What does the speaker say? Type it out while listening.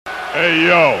Hey,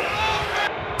 yo.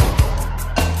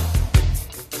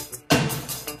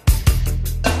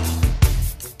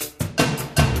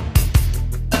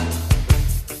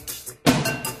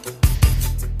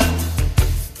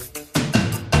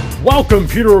 Welcome,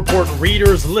 Pewter Report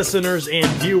readers, listeners, and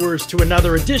viewers to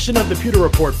another edition of the Pewter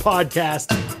Report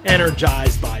podcast,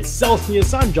 energized by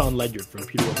Celsius. I'm John Ledyard from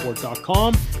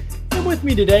PewterReport.com, and with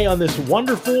me today on this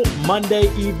wonderful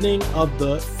Monday evening of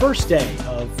the first day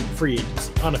of free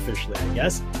agency, unofficially, I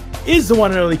guess, is the one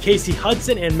and only Casey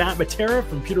Hudson and Matt Matera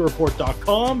from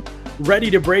PewterReport.com, ready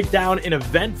to break down an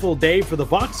eventful day for the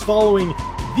Bucs following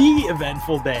the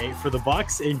eventful day for the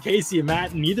Bucs. And Casey and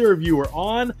Matt, neither of you were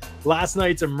on last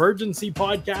night's emergency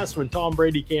podcast when Tom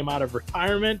Brady came out of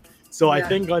retirement. So I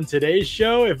think on today's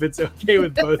show, if it's okay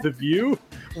with both of you,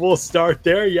 we'll start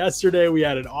there. Yesterday, we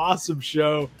had an awesome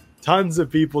show. Tons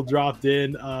of people dropped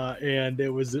in, and it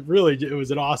was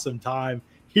an awesome time.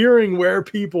 Hearing where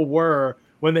people were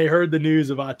when they heard the news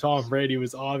about Tom Brady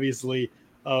was obviously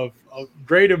of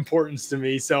great importance to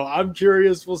me. So I'm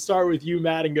curious. We'll start with you,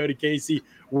 Matt, and go to Casey.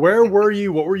 Where were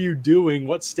you? What were you doing?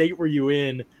 What state were you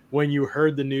in when you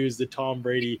heard the news that Tom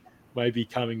Brady might be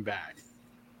coming back?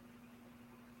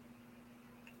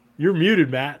 You're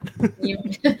muted, Matt.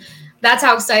 That's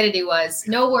how excited he was.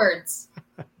 No words.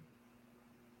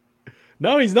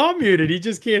 No, he's not muted. He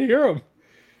just can't hear him.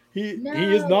 He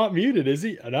is not muted, is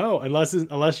he? No,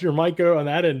 unless your mic on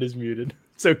that end is muted.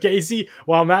 So, Casey,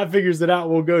 while Matt figures it out,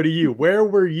 we'll go to you. Where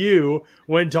were you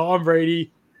when Tom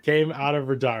Brady came out of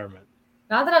retirement?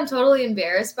 Not that I'm totally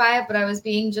embarrassed by it, but I was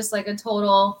being just like a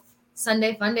total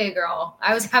Sunday fun day girl.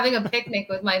 I was having a picnic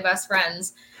with my best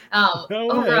friends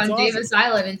over on Davis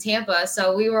Island in Tampa.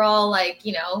 So we were all like,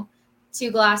 2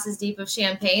 glasses deep of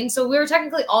champagne. So we were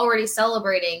technically already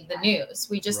celebrating the news.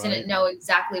 We just didn't know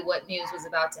exactly what news was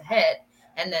about to hit.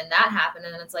 And then that happened.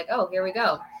 And then it's like, oh, here we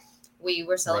go. We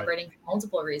were celebrating for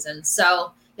multiple reasons.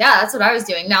 So yeah, that's what I was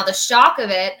doing. Now the shock of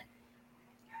it,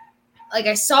 like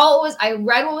I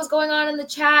read what was going on in the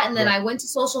chat, and then I went to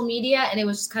social media, and it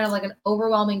was just kind of like an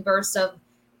overwhelming burst of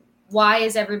why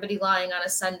is everybody lying on a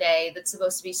Sunday that's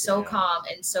supposed to be so calm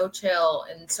and so chill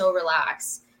and so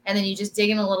relaxed. And then you just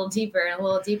dig in a little deeper, and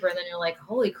then you're like,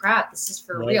 holy crap, this is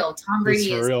for real. Tom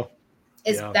Brady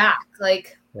is back.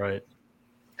 Like, I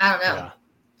don't know.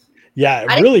 Yeah,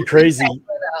 really crazy.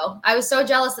 I was so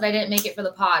jealous that I didn't make it for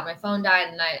the pod. My phone died,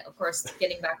 and of course,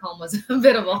 getting back home was a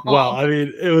bit of a haul. Well, I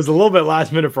mean, it was a little bit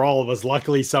last minute for all of us.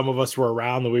 Luckily, some of us were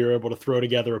around that we were able to throw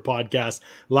together a podcast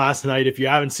last night. If you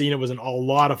haven't seen it, was a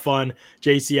lot of fun.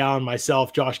 JC Allen,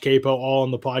 myself, Josh Capo, all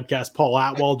on the podcast. Paul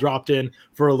Atwell dropped in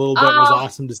for a little bit. It was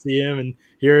awesome to see him and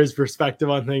hear his perspective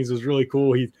on things. It was really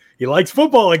cool. He likes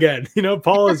football again.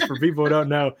 Paul is, for people who don't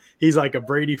know, he's like a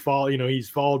Brady follow. He's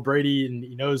followed Brady and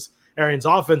he knows Arians'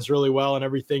 offense really well and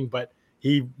everything, but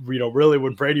he, really,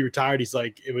 when Brady retired, he's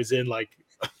like, it was in like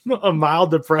a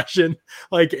mild depression.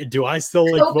 Like, do I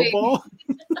still like football?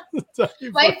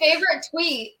 My favorite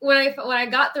tweet when I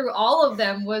got through all of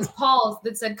them was Paul's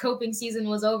that said coping season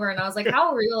was over, and I was like,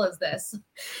 how real is this?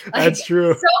 That's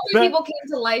true. So many people came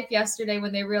to life yesterday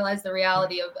when they realized the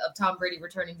reality of Tom Brady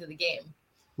returning to the game.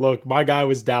 Look, my guy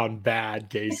was down bad,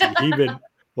 Casey.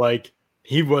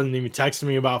 He wasn't even texting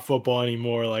me about football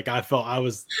anymore. Like, I felt I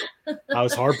was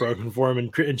heartbroken for him.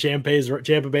 And Tampa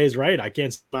Bay is right. I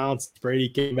can't smile since Brady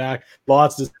came back.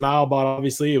 Lots to smile about.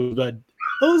 Obviously, it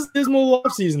was dismal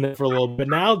offseason there for a little bit.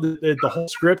 Now the whole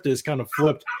script is kind of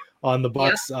flipped on the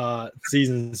Bucs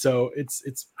season. So it's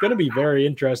going to be very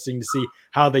interesting to see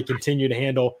how they continue to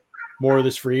handle more of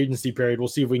this free agency period. We'll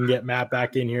see if we can get Matt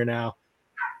back in here now.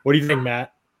 What do you think,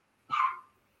 Matt?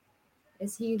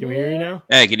 Is he Can we hear you now?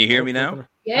 Hey, can you hear me now?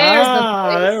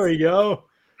 Yeah. There we go.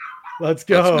 Let's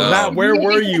go. Matt, where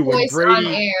were you when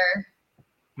Brady?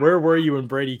 Where were you when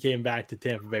Brady came back to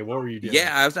Tampa Bay? What were you doing?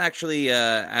 Yeah, I was actually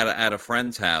at a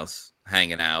friend's house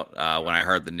hanging out when I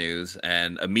heard the news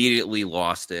and immediately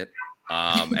lost it.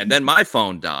 And then my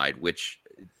phone died, which,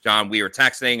 John, we were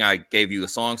texting. I gave you a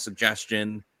song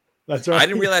suggestion. That's right. I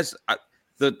didn't realize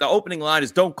the opening line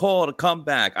is "Don't call it a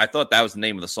comeback." I thought that was the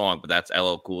name of the song, but that's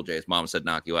LL Cool J's "Mama Said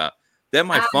Knock You Out." Then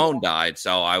my phone died,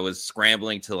 so I was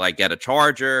scrambling to get a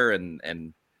charger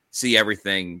and see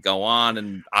everything go on.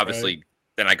 And obviously,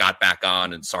 then I got back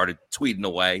on and started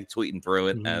tweeting through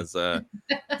it, as the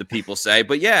people say.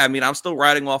 But yeah, I mean, I'm still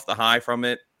riding off the high from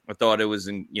it. I thought it was,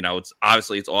 it's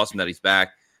awesome that he's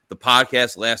back. The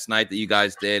podcast last night that you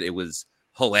guys did, it was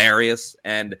hilarious.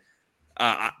 And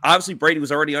Obviously, Brady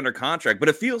was already under contract, but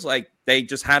it feels like they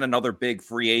just had another big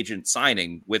free agent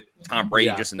signing with Tom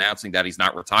Brady just announcing that he's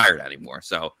not retired anymore.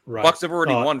 So Bucs have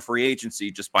already won free agency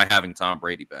just by having Tom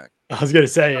Brady back. I was going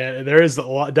to say, there is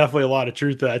definitely a lot of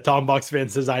truth to that. Tom Bucs fan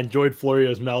says, I enjoyed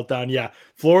Florio's meltdown. Yeah,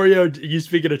 Florio, you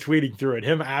speaking of tweeting through it,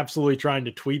 him absolutely trying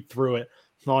to tweet through it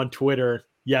on Twitter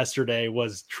yesterday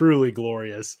was truly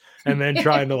glorious. And then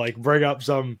trying to like bring up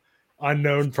some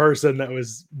unknown person that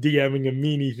was DMing him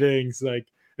meanie things. Like,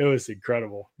 it was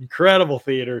incredible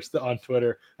theaters on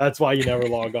Twitter. That's why you never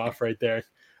log off right there.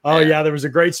 Oh yeah, there was a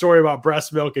great story about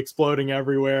breast milk exploding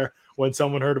everywhere when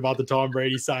someone heard about the Tom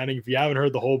Brady signing. If you haven't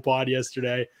heard the whole pod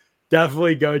yesterday,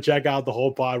 definitely go check out the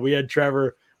whole pod. We had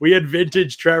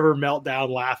vintage Trevor meltdown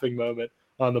laughing moment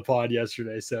on the pod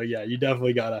yesterday. So yeah, you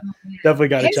definitely gotta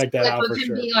check that out for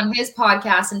sure. Being on his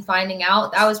podcast and finding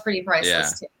out, that was pretty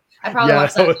priceless too. I probably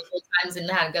watched that a couple times and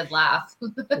had a good laugh.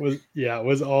 It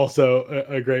was also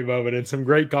a great moment, and some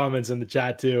great comments in the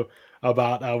chat too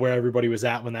about where everybody was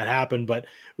at when that happened. But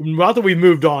not that we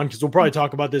moved on, because we'll probably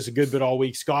talk about this a good bit all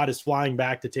week. Scott is flying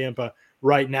back to Tampa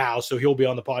right now, so he'll be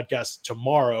on the podcast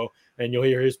tomorrow, and you'll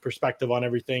hear his perspective on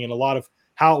everything and a lot of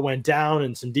how it went down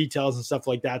and some details and stuff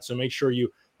like that. So make sure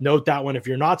you note that one. If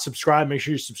you're not subscribed, make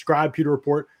sure you subscribe Pewter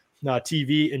Report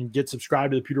TV and get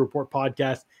subscribed to the Pewter Report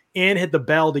podcast, and hit the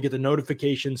bell to get the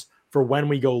notifications for when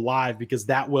we go live, because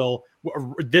that will,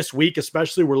 this week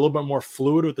especially, we're a little bit more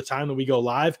fluid with the time that we go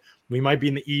live. We might be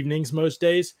in the evenings most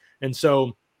days, and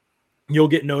so you'll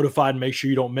get notified, and make sure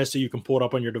you don't miss it. You can pull it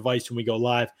up on your device when we go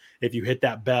live if you hit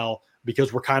that bell,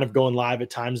 because we're kind of going live at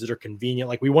times that are convenient.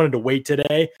 Like, we wanted to wait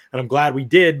today, and I'm glad we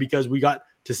did, because we got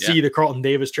to see the Carlton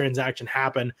Davis transaction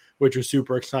happen, which was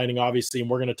super exciting, obviously, and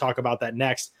we're going to talk about that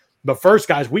next. But first,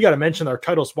 guys, we got to mention our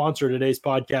title sponsor of today's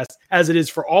podcast, as it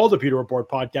is for all the Pewter Report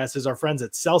podcasts, is our friends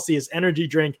at Celsius Energy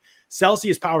Drink.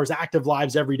 Celsius powers active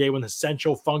lives every day with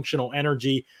essential functional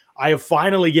energy. I have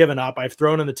finally given up. I've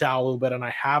thrown in the towel a little bit, and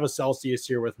I have a Celsius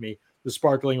here with me, the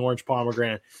sparkling orange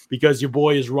pomegranate, because your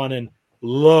boy is running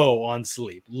low on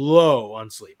sleep.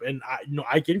 And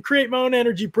I can create my own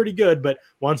energy pretty good, but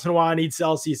once in a while I need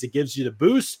Celsius. It gives you the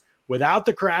boost without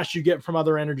the crash you get from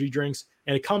other energy drinks.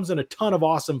 And it comes in a ton of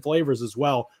awesome flavors as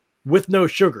well, with no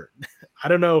sugar. I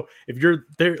don't know if you're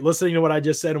there listening to what I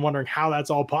just said and wondering how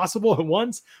that's all possible at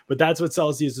once, but that's what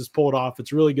Celsius has pulled off.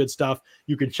 It's really good stuff.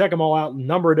 You can check them all out. A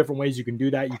number of different ways you can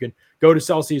do that. You can go to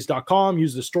Celsius.com,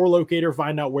 use the store locator,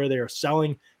 find out where they are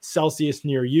selling Celsius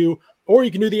near you, or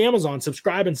you can do the Amazon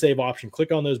subscribe and save option.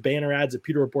 Click on those banner ads at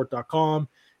pewterreport.com.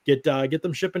 Get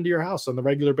them shipping to your house on the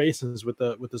regular basis with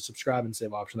the subscribe and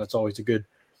save option. That's always a good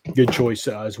choice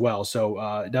as well.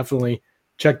 So definitely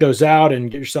check those out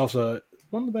and get yourself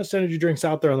one of the best energy drinks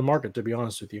out there on the market, to be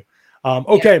honest with you.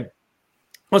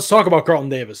 Let's talk about Carlton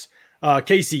Davis.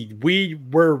 Casey, we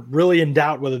were really in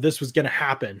doubt whether this was going to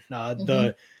happen.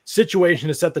 The situation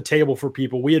to set the table for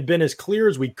people. We had been as clear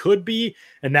as we could be,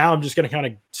 and now I'm just going to kind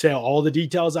of say all the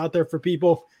details out there for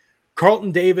people.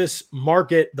 Carlton Davis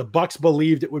market, the Bucs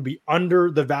believed it would be under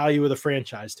the value of the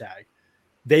franchise tag.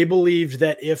 They believed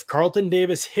that if Carlton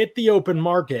Davis hit the open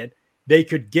market, they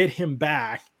could get him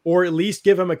back, or at least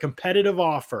give him a competitive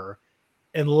offer,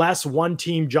 unless one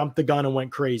team jumped the gun and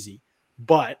went crazy.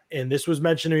 But, and this was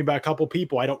mentioned to me by a couple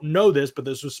people, I don't know this, but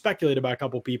this was speculated by a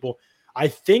couple people. I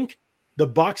think the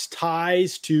Bucs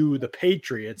ties to the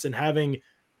Patriots and having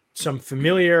some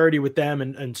familiarity with them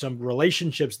and some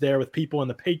relationships there with people in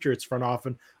the Patriots front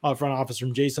office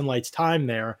from Jason Light's time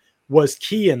there was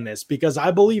key in this, because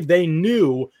I believe they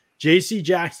knew J.C.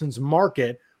 Jackson's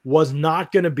market was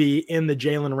not going to be in the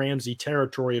Jalen Ramsey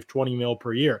territory of $20 million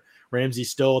per year.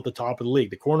 Ramsey's still at the top of the league.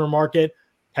 The corner market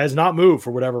has not moved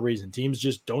for whatever reason. Teams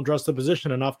just don't trust the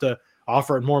position enough to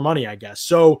offer it more money, I guess.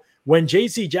 So when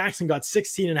J.C. Jackson got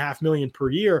 $16.5 million per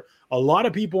year, a lot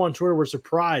of people on Twitter were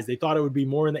surprised. They thought it would be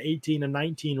more in the 18 and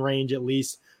 19 range, at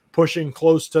least pushing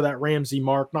close to that Ramsey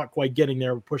mark, not quite getting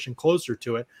there, but pushing closer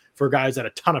to it for guys that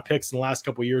had a ton of picks in the last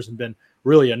couple of years and been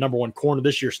really a number one corner.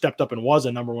 This year stepped up and was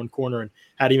a number one corner and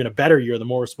had even a better year the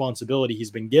more responsibility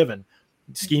he's been given.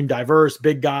 Scheme diverse,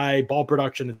 big guy, ball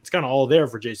production. It's kind of all there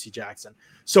for J.C. Jackson.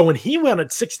 So when he went at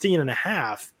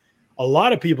 16.5, a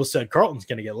lot of people said Carlton's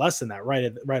going to get less than that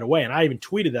right away. And I even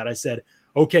tweeted that. I said,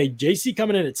 okay, J.C.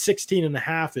 coming in at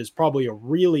 16.5 is probably a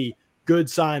really good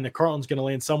sign that Carlton's going to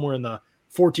land somewhere in the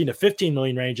 14 to 15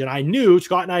 million range. And I knew,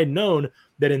 Scott and I had known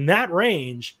that in that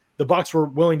range, the Bucs were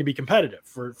willing to be competitive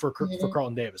for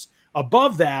Carlton Davis.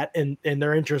 Above that, and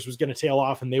their interest was going to tail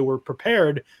off, and they were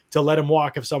prepared to let him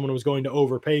walk if someone was going to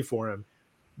overpay for him.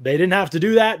 They didn't have to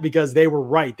do that because they were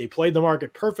right. They played the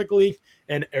market perfectly,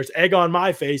 and there's egg on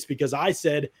my face because I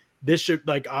said this should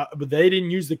but they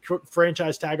didn't use the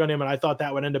franchise tag on him. And I thought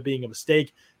that would end up being a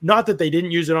mistake. Not that they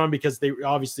didn't use it on because they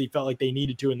obviously felt like they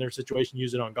needed to in their situation,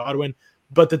 use it on Godwin,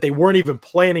 but that they weren't even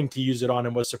planning to use it on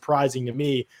him was surprising to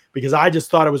me because I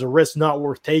just thought it was a risk not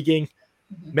worth taking.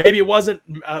 Maybe it wasn't,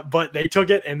 but they took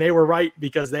it and they were right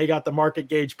because they got the market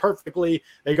gauge perfectly.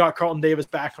 They got Carlton Davis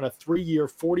back on a 3-year,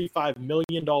 $45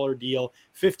 million deal,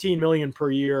 $15 million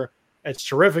per year. It's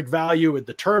terrific value.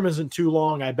 The term isn't too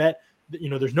long. I bet,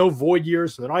 there's no void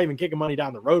years, so they're not even kicking money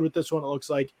down the road with this one. It looks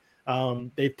like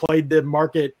they've played the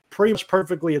market pretty much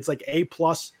perfectly. It's like A+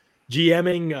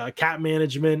 GMing, cap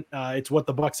management. It's what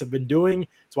the Bucs have been doing.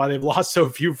 It's why they've lost so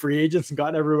few free agents and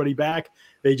gotten everybody back.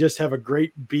 They just have a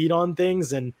great beat on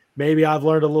things, and maybe I've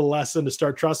learned a little lesson to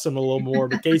start trusting a little more.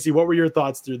 But Casey, what were your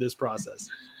thoughts through this process?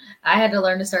 I had to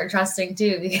learn to start trusting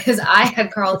too because I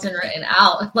had Carlton written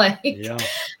out. I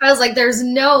was like, there's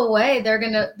no way they're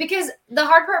going to – because the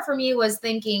hard part for me was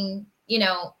thinking,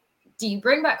 do you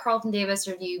bring back Carlton Davis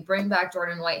or do you bring back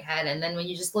Jordan Whitehead? And then when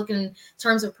you just look in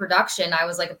terms of production, I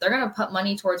was like, if they're going to put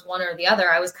money towards one or the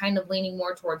other, I was kind of leaning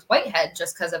more towards Whitehead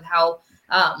just because of how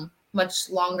much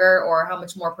longer or how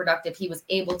much more productive he was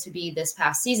able to be this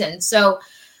past season. So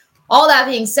all that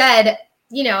being said,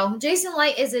 Jason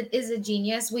Licht is a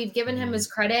genius. We've given him his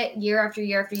credit year after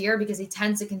year after year because he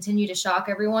tends to continue to shock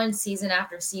everyone season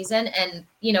after season. And,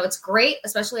 it's great,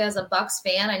 especially as a Bucs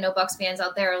fan. I know Bucs fans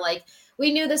out there are like,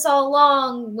 we knew this all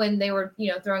along when they were,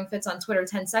 throwing fits on Twitter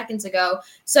 10 seconds ago.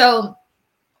 So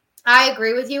I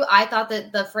agree with you. I thought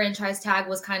that the franchise tag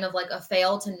was kind of like a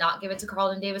fail to not give it to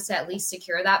Carlton Davis to at least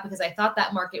secure that because I thought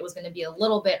that market was going to be a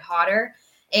little bit hotter.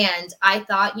 And I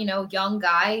thought, young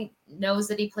guy knows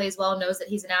that he plays well, knows that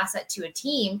he's an asset to a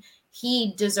team.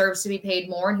 He deserves to be paid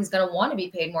more and he's going to want to be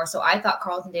paid more. So I thought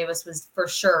Carlton Davis was for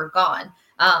sure gone.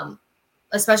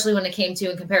 Especially when it came to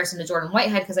in comparison to Jordan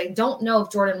Whitehead, because I don't know if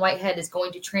Jordan Whitehead is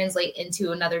going to translate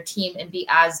into another team and be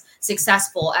as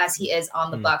successful as he is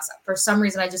on the Bucs. For some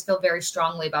reason, I just feel very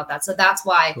strongly about that. So that's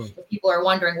why if people are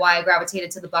wondering why I gravitated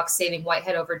to the Bucs saving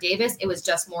Whitehead over Davis, it was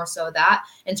just more so that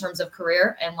in terms of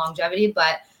career and longevity.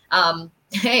 But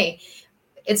hey,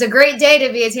 it's a great day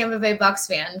to be a Tampa Bay Bucs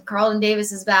fan. Carlton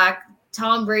Davis is back.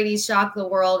 Tom Brady's shocked the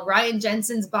world. Ryan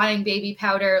Jensen's buying baby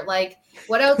powder.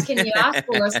 What else can you ask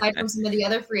for aside from some of the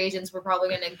other free agents we're probably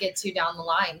going to get to down the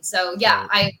line? So, yeah,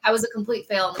 I was a complete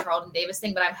fail on the Carlton Davis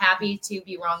thing, but I'm happy to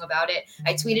be wrong about it.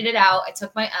 I tweeted it out. I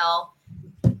took my L.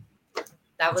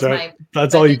 That was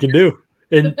That's all you can do.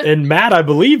 And Matt, I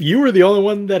believe you were the only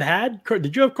one that had –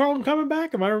 did you have Carlton coming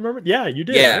back? Am I remembering? Yeah, you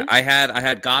did. Yeah, right? I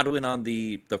had Godwin on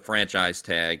the franchise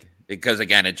tag. Because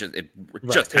again, it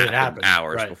just happened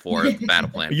hours before the battle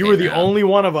plan. You were the only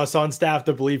one of us on staff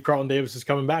to believe Carlton Davis is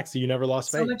coming back, so you never lost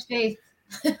faith. So much faith.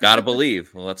 Gotta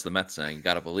believe. Well, that's the Mets saying. You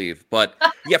gotta believe. But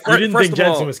yeah, you didn't think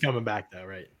Jensen was coming back, though,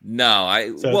 right? No,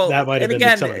 that might have been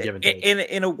again, some give and take.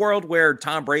 In a world where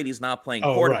Tom Brady's not playing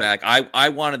quarterback, I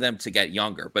wanted them to get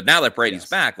younger. But now that Brady's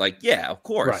back, of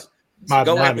course,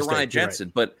 go after Ryan Jensen.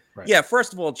 Right. But yeah,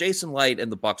 first of all, Jason Licht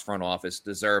and the Bucs front office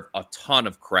deserve a ton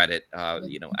of credit.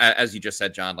 As you just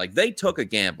said, John, they took a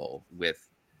gamble with,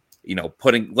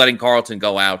 letting Carlton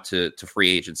go out to free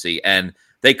agency, and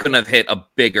they couldn't have hit a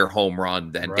bigger home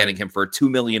run than getting him for $2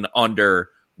 million under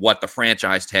what the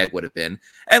franchise tag would have been.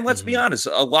 And let's be honest,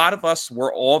 a lot of us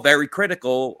were all very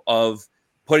critical of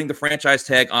putting the franchise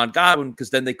tag on Godwin because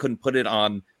then they couldn't put it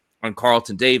on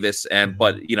Carlton Davis.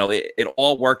 But it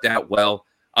all worked out well.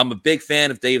 I'm a big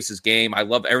fan of Davis's game. I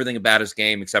love everything about his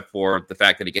game except for the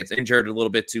fact that he gets injured a little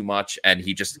bit too much and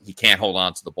he can't hold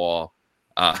on to the ball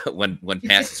when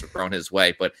passes are thrown his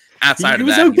way. But outside of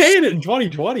that, he was okay in it in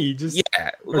 2020.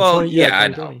 I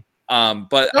know.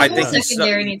 But I think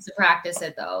secondary needs to practice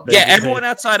it though. Yeah, everyone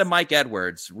outside of Mike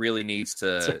Edwards really needs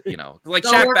to, like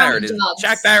Shaq Barrett.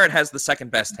 Shaq Barrett has the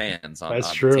second best hands on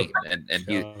the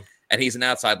team, and he's an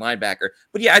outside linebacker.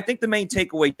 But yeah, I think the main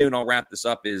takeaway, and I'll wrap this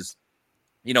up, is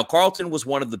Carlton was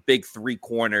one of the big three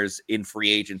corners in free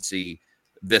agency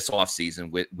this offseason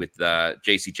with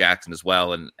J.C. Jackson as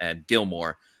well and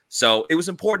Gilmore. So it was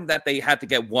important that they had to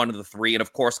get one of the three. And,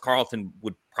 of course, Carlton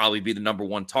would probably be the number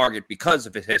one target because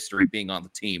of his history being on the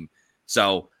team.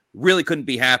 So really couldn't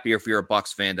be happier if you're a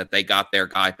Bucs fan that they got their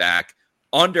guy back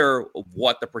under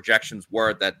what the projections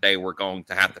were that they were going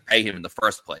to have to pay him in the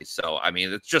first place. So, I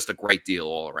mean, it's just a great deal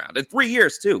all around. And 3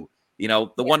 years, too.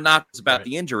 One knock is about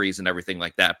the injuries and everything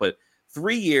like that, but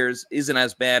 3 years isn't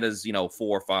as bad as, 4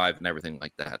 or 5 and everything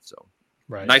like that. So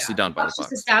nicely done by the Bucs.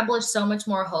 Just established so much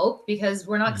more hope because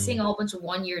we're not seeing a whole bunch of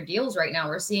 1-year deals right now.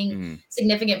 We're seeing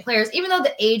significant players, even though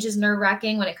the age is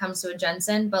nerve-wracking when it comes to a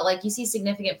Jensen, but you see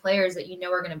significant players that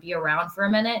are going to be around for a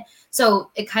minute.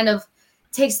 So it kind of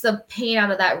takes the pain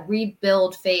out of that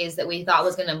rebuild phase that we thought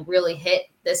was going to really hit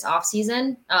this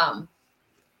offseason.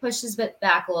 Pushes it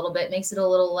back a little bit, makes it a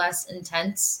little less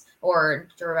intense or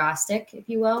drastic, if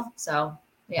you will. So,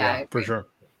 yeah for sure.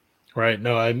 Right.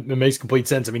 No, it makes complete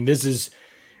sense. I mean, this is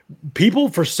people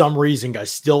for some reason,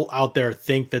 guys, still out there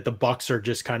think that the Bucs are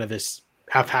just kind of this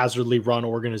haphazardly run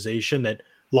organization that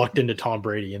lucked into Tom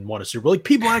Brady and won a Super Bowl. Like,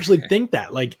 people actually think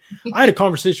that. Like, I had a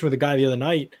conversation with a guy the other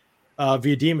night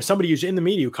via DM, somebody who's in the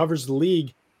media who covers the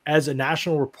league as a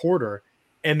national reporter.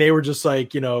 And they were just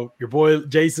like, your boy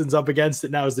Jason's up against it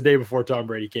now. Is the day before Tom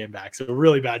Brady came back. So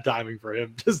really bad timing for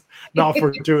him. Just not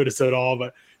fortuitous at all.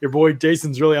 But your boy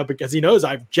Jason's really up because he knows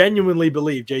I genuinely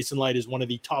believe Jason Light is one of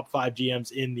the top 5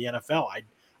 GMs in the NFL.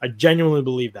 I genuinely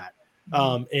believe that.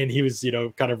 And he was,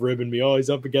 kind of ribbing me. Oh,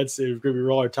 he's up against it. It was going to be a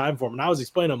roller time for him. And I was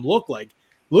explaining to him, look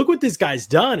what this guy's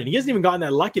done. And he hasn't even gotten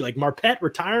that lucky. Like Marpet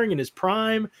retiring in his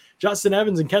prime, Justin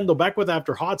Evans and Kendall Beckwith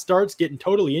after hot starts getting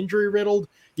totally injury riddled.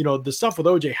 The stuff with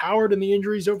OJ Howard and the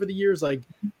injuries over the years, like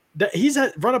that, he's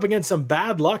run up against some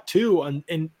bad luck too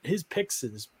in his picks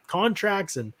and his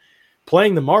contracts and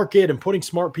playing the market and putting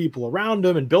smart people around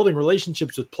him and building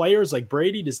relationships with players like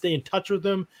Brady to stay in touch with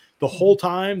them the whole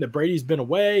time that Brady's been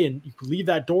away, and you could leave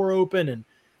that door open and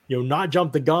not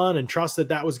jump the gun and trust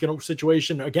that was going to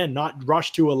situation again, not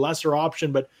rush to a lesser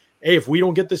option, but hey, if we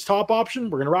don't get this top option,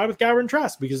 we're going to ride with Gavin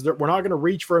Trust because we're not going to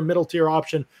reach for a middle tier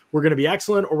option. We're going to be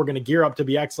excellent, or we're going to gear up to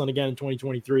be excellent again in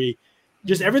 2023.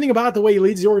 Just everything about the way he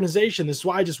leads the organization. This is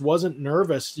why I just wasn't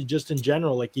nervous just in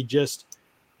general. Like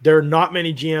there are not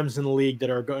many GMs in the league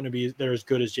that are going to be, they're as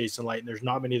good as Jason Light. And there's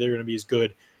not many that are going to be as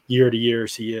good year to year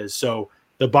as he is. So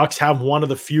the Bucs have one of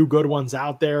the few good ones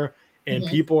out there, and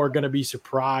people are going to be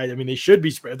surprised. I mean, they should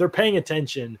be surprised. They're paying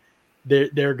attention.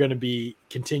 They're going to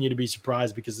continue to be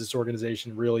surprised because this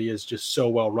organization really is just so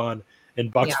well run,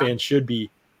 and Bucs fans should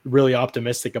be really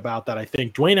optimistic about that. I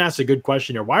think Dwayne asked a good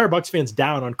question here. Why are Bucs fans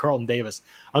down on Carlton Davis?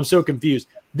 I'm so confused.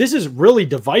 This is really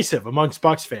divisive amongst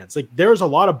Bucs fans. Like, there's a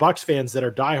lot of Bucs fans that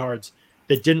are diehards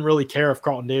that didn't really care if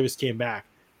Carlton Davis came back.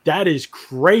 That is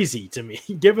crazy to me,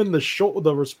 given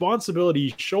the responsibility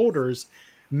he shoulders.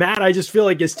 Matt, I just feel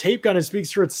like his tape kind of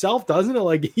speaks for itself, doesn't it?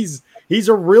 Like, he's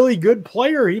a really good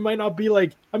player. He might not be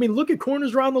like, I mean, look at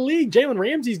corners around the league. Jalen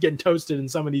Ramsey's getting toasted in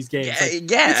some of these games. I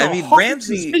mean,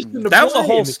 Ramsey, that was the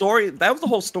whole story. That was the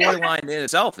whole storyline in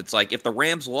itself. It's like, if the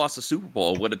Rams lost the Super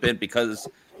Bowl, it would have been because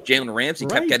Jalen Ramsey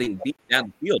kept getting beat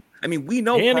down the field. I mean, we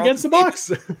know. And against the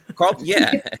Bucs.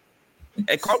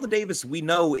 And Carlton Davis, we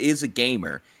know, is a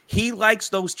gamer. He likes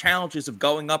those challenges of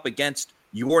going up against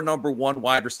your number one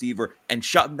wide receiver and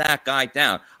shutting that guy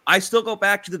down. I still go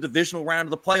back to the divisional round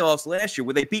of the playoffs last year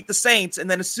where they beat the Saints, and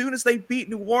then as soon as they beat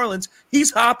New Orleans,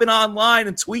 he's hopping online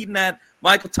and tweeting at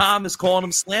Michael Thomas, calling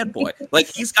him slant boy. Like,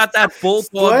 he's got that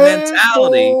bulldog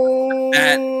mentality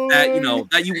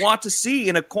that you want to see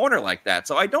in a corner like that.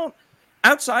 So I don't,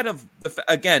 outside of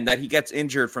again that he gets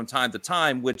injured from time to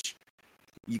time, which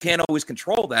you can't always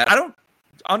control that. I don't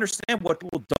understand what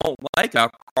people don't like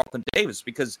about Carlton Davis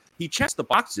because he checks the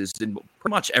boxes in pretty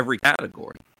much every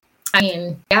category. I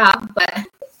mean, yeah, but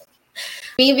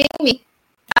me being me.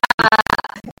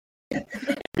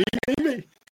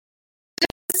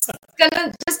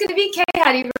 Just gonna be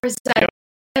K-Hattie for a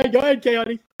second. Go ahead,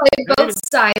 K-Hattie. Play both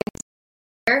sides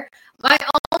here. My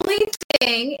only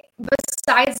thing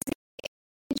besides the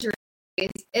injuries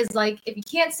is, like, if you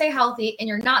can't stay healthy and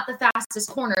you're not the fastest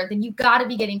corner, then you got to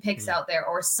be getting picks out there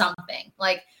or something.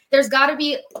 Like, there's got to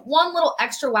be one little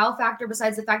extra wow factor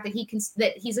besides the fact that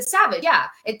he's a savage. Yeah,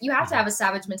 you have to have a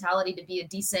savage mentality to be a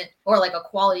decent or like a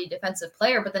quality defensive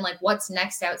player. But then, like, what's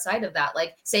next outside of that?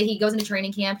 Like, say he goes into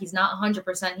training camp, he's not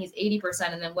 100%, he's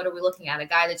 80%, and then what are we looking at? A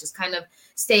guy that just kind of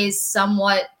stays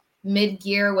somewhat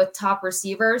mid-gear with top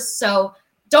receivers. So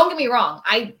don't get me wrong.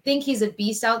 I think he's a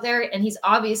beast out there, and he's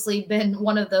obviously been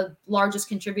one of the largest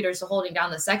contributors to holding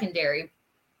down the secondary.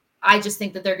 I just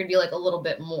think that they're going to be like a little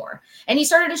bit more. And he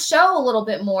started to show a little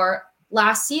bit more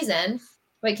last season.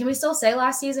 Wait, can we still say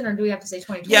last season, or do we have to say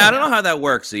 2020? Yeah, I don't know how that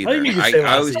works either.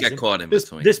 I always get caught in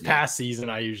between. This past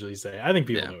season, I usually say. I think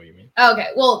people know what you mean. Okay,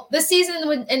 well, the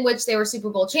season in which they were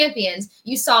Super Bowl champions,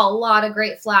 you saw a lot of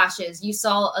great flashes. You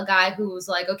saw a guy who was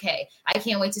like, okay, I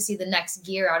can't wait to see the next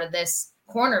gear out of this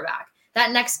cornerback.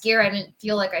 That next gear I didn't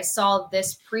feel like I saw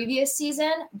this previous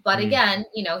season, but again,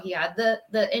 he had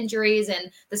the injuries, and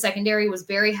the secondary was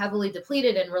very heavily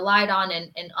depleted and relied on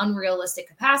in unrealistic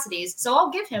capacities. So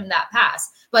I'll give him that pass.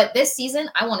 But this season,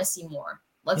 I want to see more.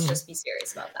 Let's just be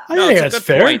serious about that. I think that's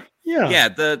fair. Point. Yeah.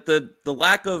 The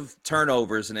lack of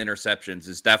turnovers and interceptions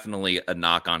is definitely a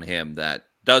knock on him that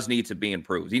does need to be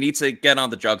improved. He needs to get on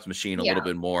the jugs machine a little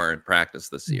bit more in practice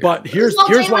this year. But here's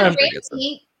why I'm.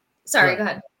 Sorry, go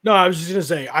ahead. No, I was just going to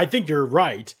say, I think you're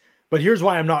right. But here's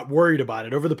why I'm not worried about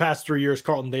it. Over the past 3 years,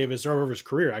 Carlton Davis, or over his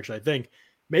career, actually, I think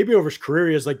maybe over his career,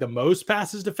 he has like the most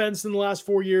passes defense in the last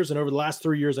 4 years. And over the last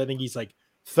 3 years, I think he's like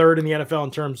third in the NFL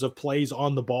in terms of plays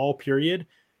on the ball, period.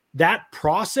 That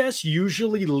process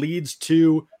usually leads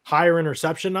to higher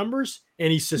interception numbers.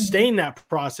 And he sustained that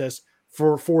process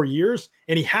for 4 years.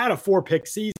 And he had a 4-pick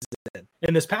season.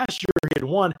 And this past year, he had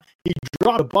one. He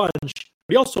dropped a bunch, but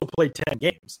he also played 10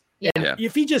 games. And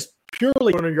if he just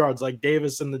purely 100 yards like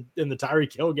Davis in the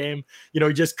Tyreek Hill game, he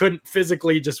just couldn't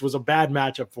physically, just was a bad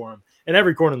matchup for him. And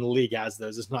every corner in the league has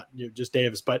those. It's not just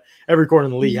Davis, but every corner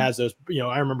in the league has those.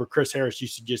 I remember Chris Harris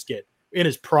used to just get in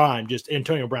his prime, just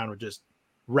Antonio Brown would just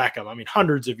wreck him. I mean,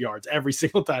 hundreds of yards every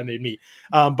single time they'd meet.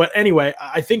 But anyway,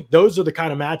 I think those are the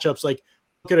kind of matchups like,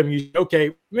 look at him,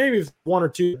 okay, maybe one or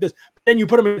two this. Then you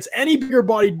put him against any bigger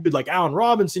body dude like Allen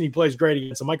Robinson, he plays great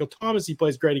against him. Michael Thomas, he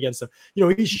plays great against him.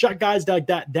 He shut guys like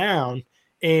that down,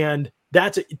 and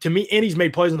that's to me. And he's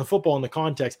made plays in the football in the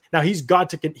context. Now he's got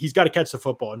to catch the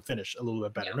football and finish a little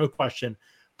bit better, no question.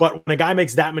 But when a guy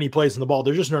makes that many plays in the ball,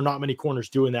 there's just not many corners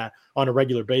doing that on a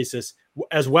regular basis,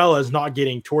 as well as not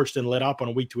getting torched and lit up on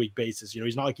a week-to-week basis.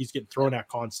 He's not like he's getting thrown at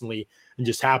constantly and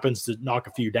just happens to knock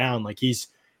a few down. Like he's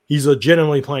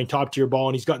legitimately playing top tier ball,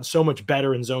 and he's gotten so much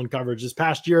better in zone coverage this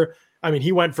past year. I mean,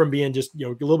 he went from being just, a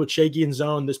little bit shaky in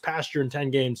zone. This past year in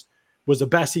 10 games was the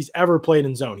best he's ever played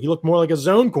in zone. He looked more like a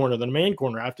zone corner than a man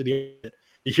corner after the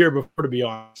year before, to be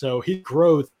honest. So his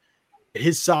growth,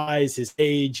 his size, his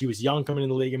age, he was young coming in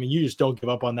the league. I mean, you just don't give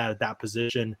up on that at that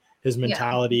position. His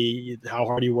mentality, how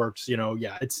hard he works,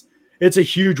 it's a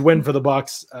huge win for the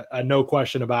Bucs. No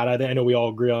question about it. I know we all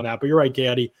agree on that, but you're right,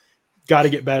 Katie. Got to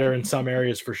get better in some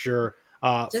areas for sure.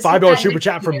 $5 super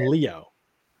chat from Leo.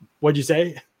 What'd you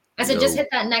say? I said, just hit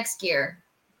that next gear.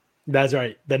 That's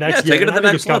right. The next gear. Take it to the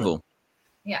next level.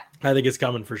 Yeah. I think it's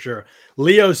coming for sure.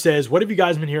 Leo says, what have you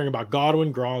guys been hearing about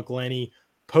Godwin, Gronk, Lenny,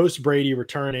 post Brady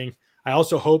returning? I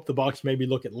also hope the Bucs maybe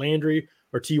look at Landry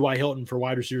or T.Y. Hilton for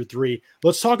wide receiver 3.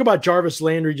 Let's talk about Jarvis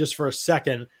Landry just for a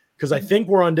second, because I think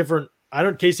we're on different.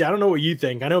 Casey, I don't know what you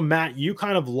think. I know, Matt, you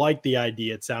kind of like the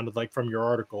idea, it sounded like, from your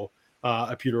article.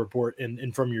 A Pewter Report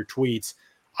and from your tweets.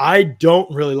 I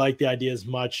don't really like the idea as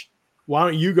much. Why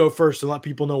don't you go first and let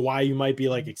people know why you might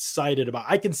be excited about?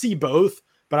 I can see both,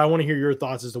 but I want to hear your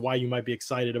thoughts as to why you might be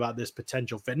excited about this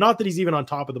potential fit. Not that he's even on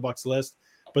top of the Bucs list,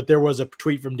 but there was a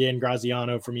tweet from Dan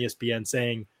Graziano from ESPN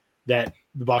saying that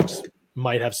the Bucs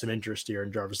might have some interest here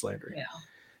in Jarvis Landry.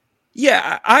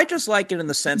 Yeah, I just like it in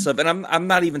the sense of, and I'm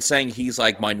not even saying he's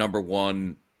like my number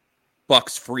one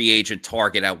Bucs free agent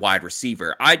target at wide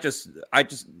receiver. I just,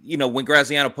 when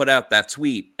Graziano put out that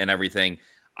tweet and everything,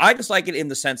 I just like it in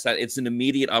the sense that it's an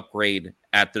immediate upgrade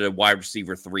at the wide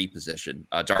receiver 3 position.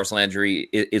 Jarvis Landry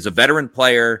is a veteran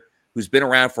player who's been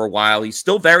around for a while. He's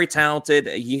still very talented.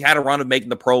 He had a run of making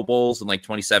the Pro Bowls in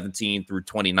 2017 through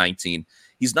 2019.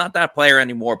 He's not that player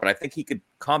anymore, but I think he could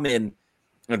come in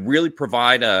and really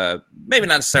provide maybe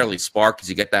not necessarily spark, because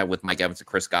you get that with Mike Evans and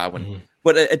Chris Godwin,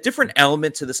 but a different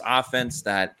element to this offense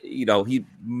that, he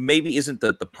maybe isn't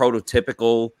the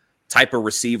prototypical type of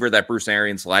receiver that Bruce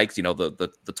Arians likes,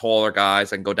 the taller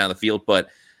guys that can go down the field. But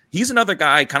he's another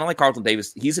guy, kind of like Carlton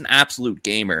Davis. He's an absolute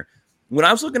gamer. When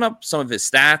I was looking up some of his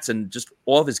stats and just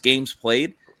all of his games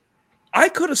played, I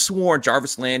could have sworn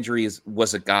Jarvis Landry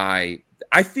was a guy.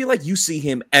 I feel like you see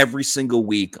him every single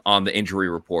week on the injury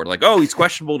report. Like, oh, he's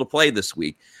questionable to play this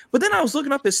week. But then I was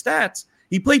looking up his stats.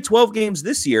 He played 12 games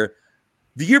this year.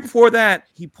 The year before that,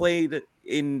 he played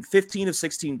in 15 of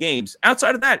 16 games.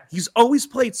 Outside of that, he's always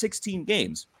played 16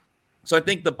 games. So I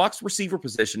think the Bucs receiver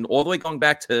position, all the way going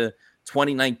back to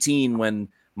 2019 when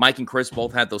Mike and Chris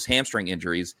both had those hamstring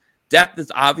injuries, depth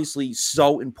is obviously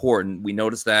so important. We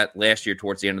noticed that last year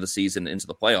towards the end of the season into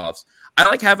the playoffs. I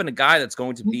like having a guy that's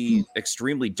going to be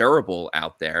extremely durable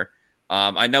out there.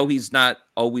 I know he's not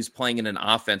always playing in an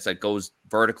offense that goes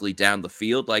vertically down the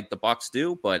field like the Bucs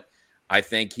do, but I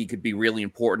think he could be really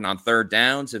important on third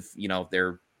downs if,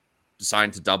 they're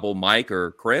deciding to double Mike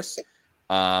or Chris.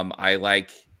 He's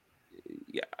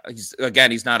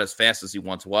not as fast as he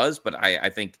once was, but I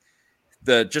think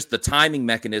the timing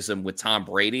mechanism with Tom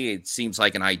Brady, it seems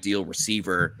like an ideal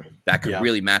receiver that could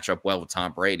really match up well with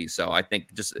Tom Brady. So I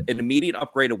think just an immediate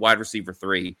upgrade of wide receiver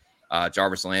 3,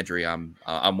 Jarvis Landry, I'm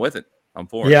with it. I'm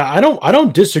for it. Yeah, I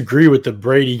don't disagree with the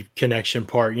Brady connection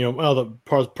part.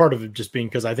 The part of it just being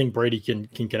because I think Brady can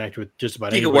connect with just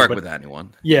about anyone. He can work with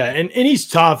anyone. Yeah, and he's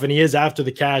tough, and he is after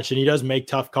the catch, and he does make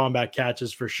tough combat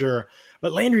catches for sure.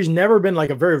 But Landry's never been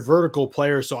like a very vertical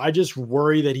player. So I just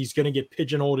worry that he's going to get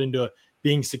pigeonholed into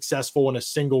being successful in a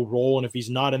single role. And if he's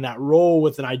not in that role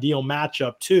with an ideal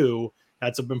matchup too,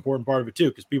 that's an important part of it too,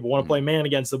 because people want to play man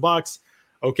against the Bucs.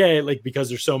 Okay, like because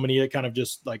there's so many that kind of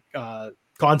just like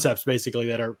concepts basically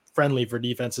that are friendly for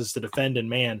defenses to defend in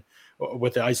man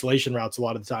with the isolation routes a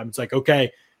lot of the time. It's like,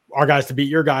 okay, our guys to beat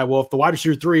your guy. Well, if the wide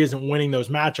receiver 3 isn't winning those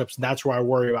matchups, that's where I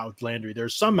worry about with Landry.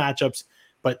 There's some matchups,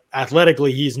 but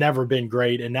athletically he's never been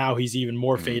great, and now he's even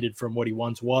more faded from what he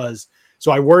once was.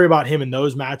 So I worry about him in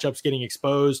those matchups getting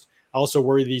exposed. I also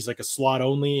worry that he's like a slot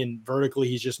only, and vertically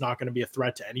he's just not going to be a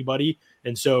threat to anybody.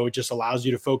 And so it just allows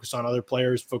you to focus on other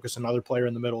players, focus on another player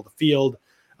in the middle of the field.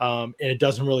 And it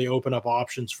doesn't really open up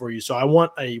options for you. So I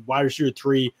want a wide receiver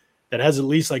 3 that has at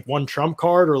least like one trump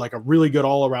card or like a really good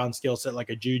all-around skill set, like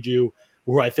a Juju,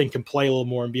 who I think can play a little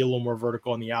more and be a little more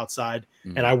vertical on the outside.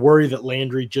 And I worry that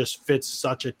Landry just fits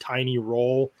such a tiny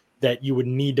role that you would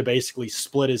need to basically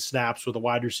split his snaps with a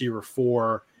wide receiver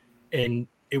 4, and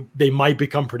they might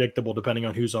become predictable depending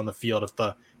on who's on the field. If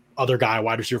the other guy,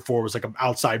 wide receiver 4, was like an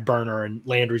outside burner and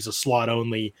Landry's a slot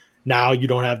only, now you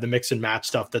don't have the mix and match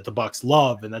stuff that the Bucs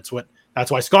love. And that's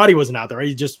why Scotty wasn't out there. Right?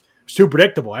 He just too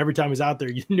predictable. Every time he's out there,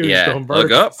 you knew he was going vertical.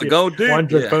 Look up, go dude. One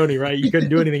trick pony, right? You couldn't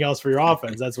do anything else for your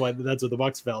offense. That's what the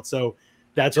Bucs felt. So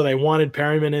that's what they wanted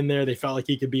Perryman in there. They felt like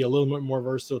he could be a little bit more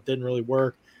versatile. It didn't really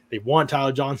work. They want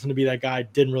Tyler Johnson to be that guy.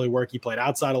 Didn't really work. He played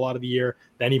outside a lot of the year.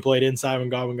 Then he played inside when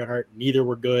Godwin got hurt. Neither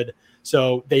were good.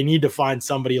 So they need to find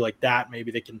somebody like that.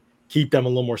 Maybe they can keep them a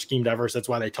little more scheme diverse. That's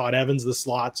why they taught Evans the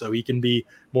slot, so he can be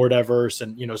more diverse.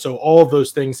 And, so all of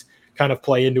those things kind of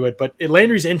play into it. But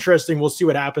Landry's interesting. We'll see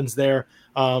what happens there.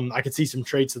 I could see some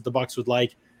traits that the Bucs would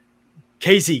like.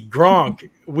 Casey, Gronk,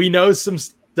 we know some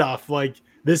stuff. Like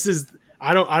this is,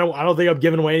 I don't think I'm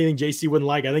giving away anything JC wouldn't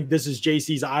like. I think this is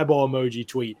JC's eyeball emoji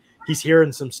tweet. He's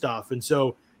hearing some stuff. And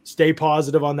so stay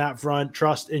positive on that front.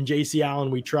 Trust in JC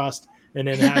Allen, we trust. And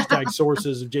then hashtag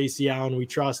sources of JC Allen, we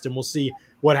trust. And we'll see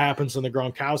what happens on the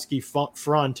Gronkowski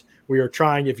front. We are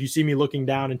trying, if you see me looking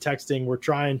down and texting, we're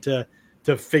trying to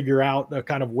figure out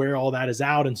kind of where all that is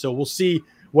out. And so we'll see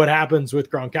what happens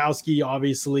with Gronkowski.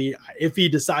 Obviously, if he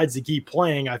decides to keep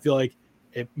playing, I feel like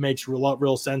it makes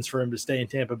real sense for him to stay in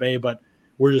Tampa Bay, but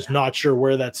we're just not sure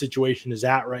where that situation is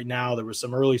at right now. There was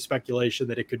some early speculation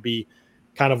that it could be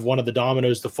kind of one of the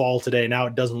dominoes to fall today. Now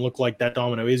it doesn't look like that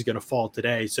domino is going to fall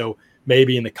today. So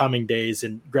maybe in the coming days.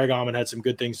 And Greg Auman had some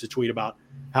good things to tweet about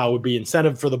how it would be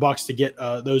incentive for the Bucs to get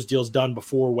those deals done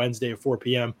before Wednesday at 4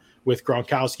 p.m. with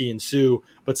Gronkowski and Sue.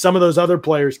 But some of those other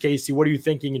players, Casey, what are you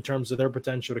thinking in terms of their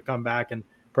potential to come back and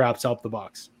perhaps help the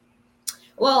Bucs?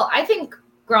 Well, I think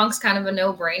Gronk's kind of a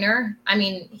no-brainer. I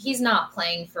mean, he's not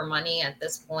playing for money at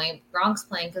this point. Gronk's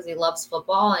playing because he loves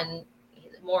football, and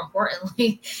more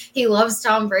importantly, he loves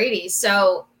Tom Brady.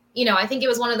 So, I think it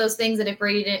was one of those things that if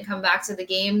Brady didn't come back to the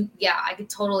game, I could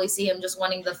totally see him just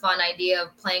wanting the fun idea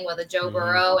of playing with a Joe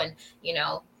Burrow and,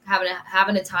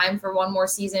 having a time for one more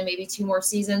season, maybe 2 more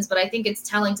seasons. But I think it's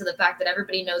telling to the fact that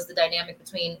everybody knows the dynamic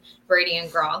between Brady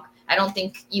and Gronk. I don't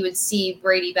think you would see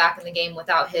Brady back in the game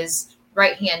without his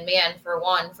right-hand man, for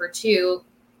one. For two,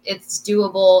 it's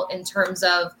doable in terms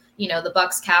of, the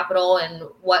Bucs capital and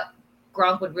what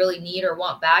Gronk would really need or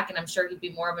want back. And I'm sure he'd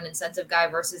be more of an incentive guy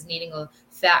versus needing a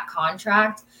fat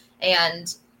contract.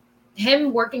 And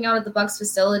him working out at the Bucs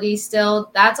facility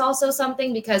still, that's also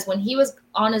something, because when he was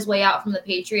on his way out from the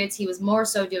Patriots, he was more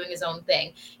so doing his own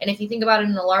thing. And if you think about it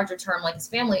in a larger term, like his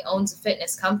family owns a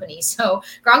fitness company. So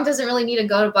Gronk doesn't really need to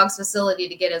go to Bucs facility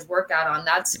to get his workout on.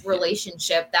 That's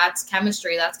relationship, that's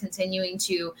chemistry, that's continuing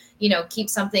to, keep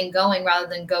something going rather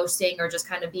than ghosting or just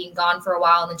kind of being gone for a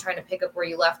while and then trying to pick up where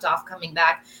you left off coming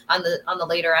back on the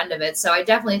later end of it. So I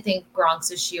definitely think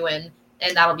Gronk's a shoo-in,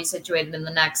 and that'll be situated in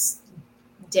the next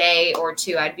day or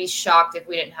two. I'd be shocked if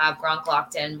we didn't have Gronk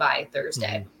locked in by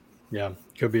Thursday. Yeah,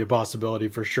 could be a possibility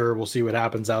for sure. We'll see what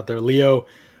happens out there. Leo,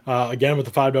 again with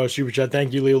the $5 super chat.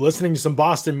 Thank you, Leo. Listening to some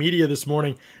Boston media this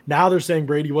morning. Now they're saying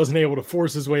Brady wasn't able to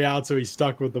force his way out, so he's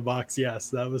stuck with the Bucs. Yes,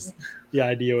 that was the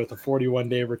idea with a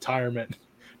 41-day retirement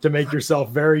to make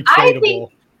yourself very tradable.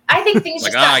 I think things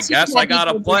just I guess I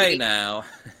gotta play now.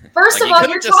 First of all,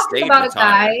 you're talking about a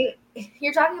guy.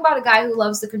 You're talking about a guy who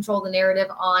loves to control the narrative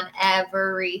on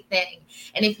everything.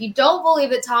 And if you don't believe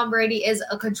that Tom Brady is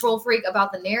a control freak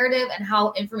about the narrative and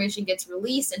how information gets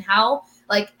released and how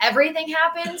everything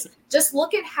happens, just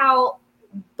look at how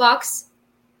Bucs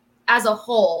as a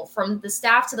whole, from the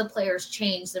staff to the players,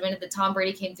 changed the minute that Tom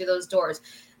Brady came through those doors.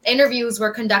 Interviews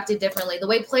were conducted differently. The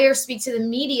way players speak to the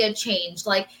media changed.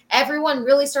 Everyone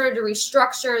really started to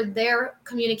restructure their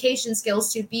communication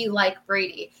skills to be like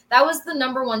Brady. That was the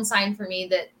number one sign for me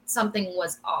that something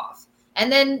was off.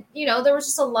 And then, there was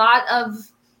just a lot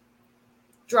of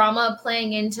drama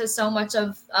playing into so much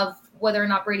of whether or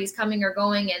not Brady's coming or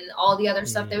going and all the other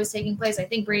stuff that was taking place. I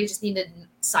think Brady just needed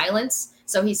silence.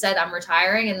 So he said, I'm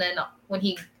retiring. And then when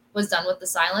he was done with the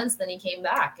silence, then he came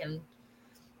back and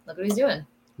look what he's doing.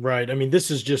 Right. I mean,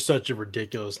 this is just such a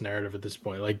ridiculous narrative at this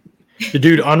point. Like the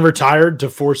dude unretired to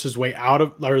force his way out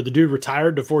of, or the dude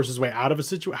retired to force his way out of a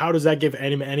situation. How does that give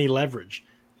any leverage?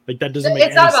 Like that doesn't make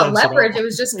any sense. It's not about leverage. It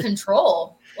was just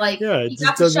control. Like he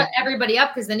got to shut everybody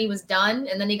up because then he was done.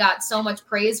 And then he got so much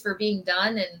praise for being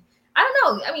done. And I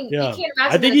don't know. I mean, you can't imagine.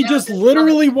 I think he just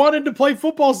literally wanted to play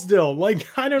football still. Like,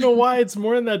 I don't know why it's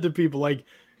more than that to people. Like,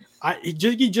 he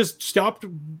just stopped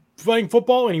playing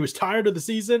football and he was tired of the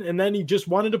season. And then he just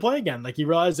wanted to play again. Like, he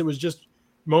realized it was just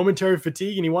momentary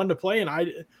fatigue and he wanted to play.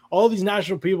 And all these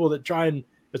national people that try and,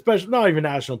 especially not even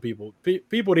national people,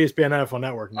 people at ESPN NFL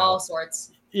Network now. All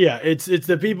sorts. Yeah, it's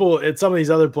the people at some of these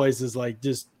other places. Like,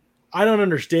 just, I don't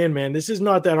understand, man. This is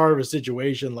not that hard of a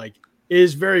situation. Like, it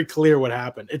is very clear what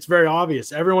happened. It's very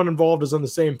obvious. Everyone involved is on the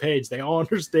same page. They all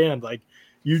understand. Like,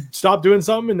 you stop doing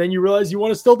something and then you realize you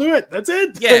want to still do it. That's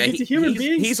it. Yeah, like, he's a human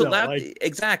being. He's still. allowed. Like,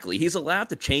 exactly. He's allowed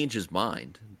to change his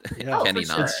mind. Yeah, Can he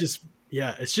not?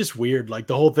 It's just weird. Like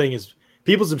the whole thing is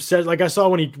people's obsessed. Like I saw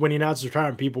when he announced his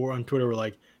retirement, people were on Twitter were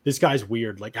like, "This guy's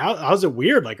weird." Like, how's it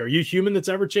weird? Like, are you human that's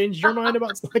ever changed your mind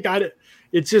about?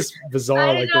 It's just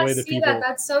bizarre. Like the way that people.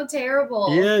 That's so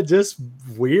terrible. Yeah, just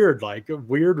weird. Like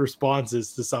weird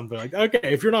responses to something. Like,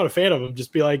 okay, if you're not a fan of him,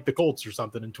 just be like the Colts or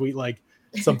something and tweet like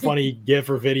some funny GIF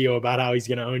or video about how he's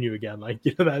going to own you again. Like,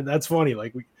 that's funny.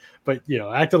 Like, but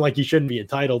acting like he shouldn't be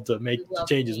entitled to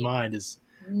change his mind is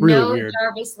really weird.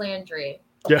 Jarvis Landry.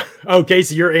 Yeah. Okay,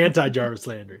 so you're anti Jarvis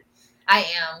Landry. I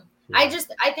am. Yeah.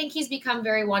 I think he's become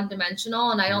very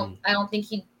one-dimensional, and I don't think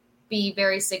he'd be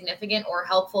very significant or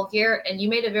helpful here. And you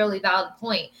made a really valid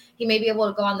point. He may be able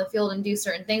to go on the field and do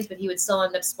certain things, but he would still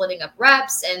end up splitting up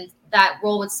reps, and that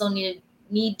role would still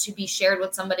need to be shared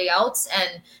with somebody else.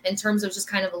 And in terms of just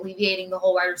kind of alleviating the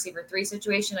whole wide receiver 3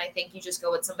 situation, I think you just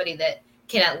go with somebody that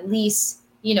can at least,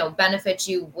 benefit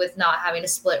you with not having to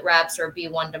split reps or be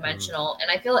one-dimensional.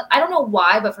 And I don't know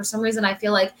why, but for some reason I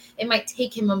feel like it might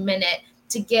take him a minute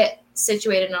to get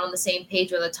situated and on the same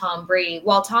page with a Tom Brady.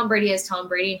 While Tom Brady is Tom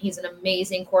Brady and he's an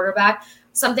amazing quarterback,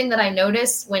 something that I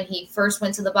noticed when he first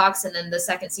went to the Bucs and then the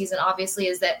second season, obviously,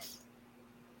 is that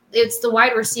it's the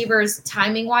wide receivers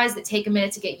timing-wise that take a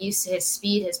minute to get used to his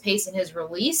speed, his pace, and his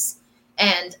release.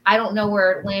 And I don't know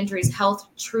where Landry's health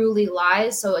truly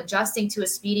lies. So adjusting to a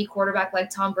speedy quarterback like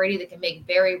Tom Brady that can make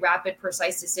very rapid,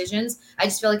 precise decisions, I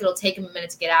just feel like it'll take him a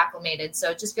minute to get acclimated. So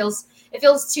it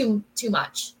feels too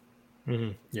much.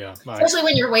 Mm-hmm. Yeah. Especially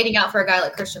when you're waiting out for a guy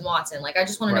like Christian Watson. Like, I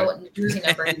just want to know what jersey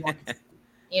number he wants.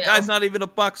 Guy's not even a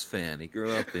Bucs fan. He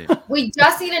grew up there. We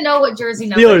just need to know what jersey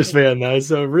number. Steelers fan, though.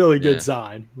 So really good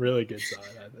sign. Really good sign,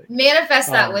 I think. Manifest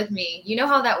that with me. You know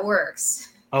how that works.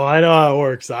 Oh, I know how it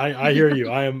works. I hear you.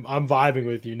 I'm vibing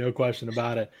with you. No question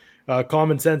about it.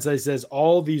 Common Sense says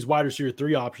all these wide receiver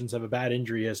 3 options have a bad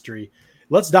injury history.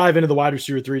 Let's dive into the wide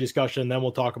receiver 3 discussion, and then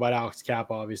we'll talk about Alex Kapp,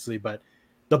 obviously. But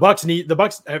the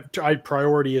Bucs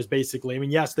priority is basically, I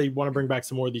mean, yes, they want to bring back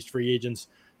some more of these free agents.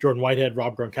 Jordan Whitehead,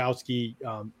 Rob Gronkowski,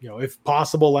 if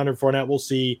possible, Leonard Fournette, we'll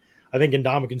see. I think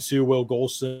Ndamukong Suh, Will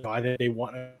Golston, I think they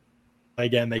want to,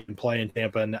 again, they can play in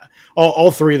Tampa. And all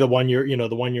three of the 1 year,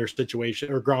 the 1 year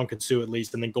situation, or Gronk and Suh at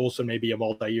least, and then Golston may be a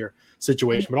multi-year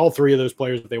situation. But all three of those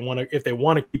players, if they want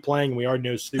to keep playing, and we already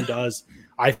know Suh does,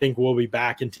 I think we'll be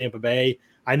back in Tampa Bay.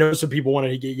 I know some people wanted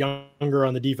to get younger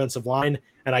on the defensive line,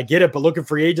 and I get it, but look at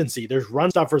free agency. There's run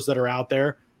stuffers that are out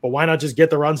there. But why not just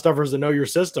get the run stuffers that know your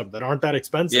system that aren't that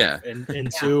expensive? Yeah.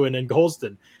 And Suh and then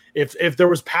Golston. If there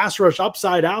was pass rush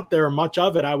upside out there, much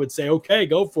of it, I would say, okay,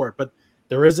 go for it. But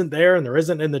there isn't there, and there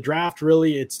isn't in the draft,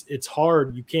 really. It's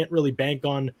hard. You can't really bank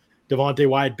on Devontae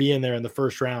Wyatt being there in the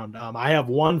first round. I have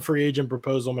one free agent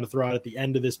proposal I'm going to throw out at the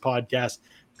end of this podcast.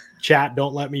 Chat,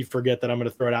 don't let me forget that I'm going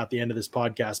to throw it out at the end of this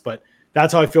podcast. But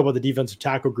that's how I feel about the defensive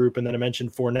tackle group. And then I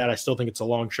mentioned Fournette. I still think it's a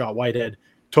long shot. Whitehead,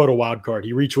 total wild card.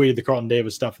 He retweeted the Carlton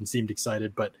Davis stuff and seemed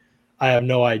excited, but I have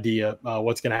no idea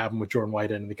what's going to happen with Jordan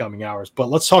Whitehead in the coming hours. But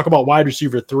let's talk about wide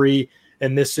receiver 3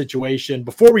 in this situation.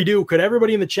 Before we do, could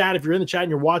everybody in the chat, if you're in the chat and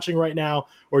you're watching right now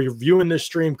or you're viewing this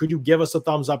stream, could you give us a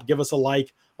thumbs up, give us a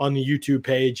like on the YouTube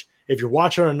page? If you're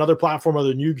watching on another platform other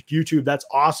than YouTube, that's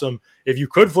awesome. If you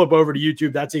could flip over to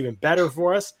YouTube, that's even better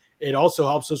for us. It also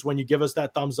helps us when you give us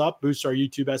that thumbs up, boosts our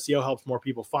YouTube SEO, helps more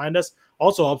people find us.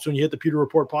 Also helps when you hit the Pewter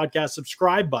Report podcast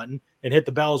subscribe button and hit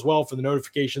the bell as well for the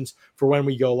notifications for when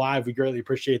we go live. We greatly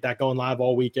appreciate that. Going live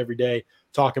all week, every day,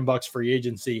 talking Bucs free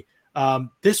agency.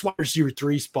 This wide receiver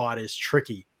 3 spot is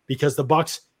tricky because the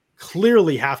Bucs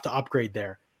clearly have to upgrade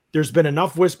there. There's been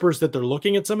enough whispers that they're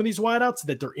looking at some of these wideouts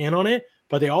that they're in on it,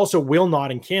 but they also will not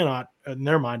and cannot, in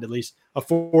their mind at least,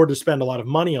 afford to spend a lot of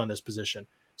money on this position.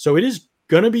 So it is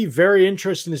going to be very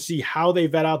interesting to see how they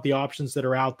vet out the options that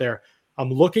are out there.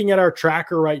 I'm looking at our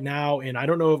tracker right now, and I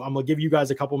don't know if I'm going to give you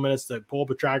guys a couple minutes to pull up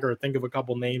a tracker or think of a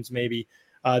couple names maybe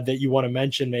that you want to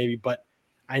mention maybe, but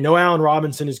I know Allen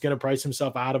Robinson is going to price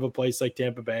himself out of a place like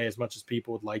Tampa Bay as much as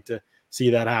people would like to see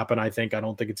that happen. I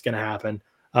don't think it's going to happen.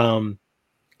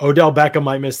 Odell Beckham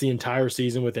might miss the entire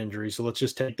season with injury. So let's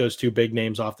just take those 2 big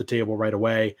names off the table right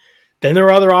away. Then there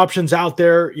are other options out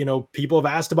there. You know, people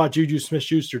have asked about Juju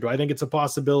Smith-Schuster. Do I think it's a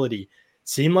possibility?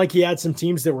 Seemed like he had some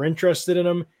teams that were interested in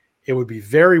him. It would be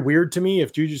very weird to me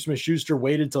if Juju Smith-Schuster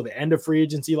waited till the end of free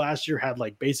agency last year, had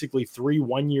like basically 3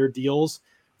 one-year deals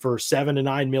for $7 to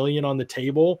 $9 million on the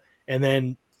table, and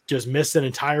then just missed an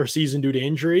entire season due to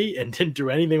injury and didn't do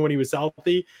anything when he was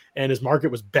healthy, and his market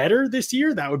was better this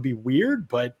year. That would be weird,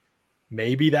 but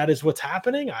maybe that is what's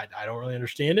happening. I don't really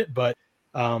understand it, but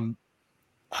other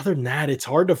than that, it's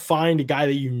hard to find a guy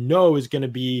that is going to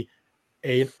be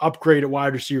an upgrade at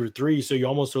wide receiver 3. So you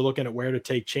almost are looking at where to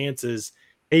take chances.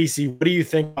 AC, what do you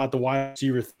think about the wide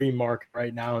receiver 3 market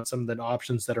right now and some of the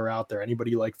options that are out there?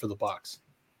 Anybody you like for the Bucs?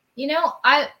 You know,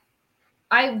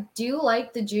 I do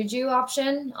like the Juju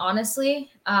option, honestly.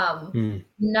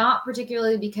 Not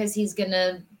particularly because he's going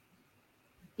to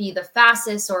be the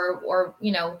fastest or,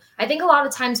 you know, I think a lot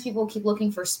of times people keep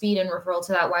looking for speed and referral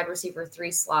to that wide receiver 3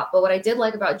 slot. But what I did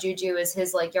like about Juju is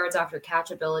his like yards after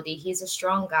catch ability. He's a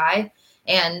strong guy,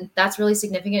 and that's really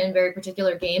significant in very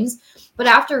particular games. But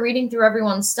after reading through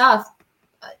everyone's stuff,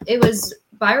 it was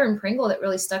Byron Pringle that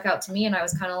really stuck out to me. And I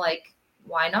was kind of like,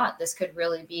 why not? This could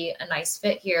really be a nice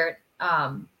fit here.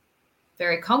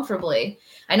 Very comfortably.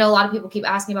 I know a lot of people keep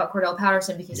asking about Cordell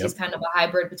Patterson because he's kind of a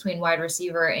hybrid between wide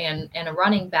receiver and a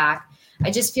running back.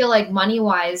 I just feel like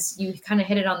money-wise, you kind of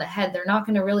hit it on the head. They're not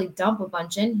going to really dump a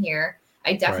bunch in here.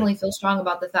 I definitely feel strong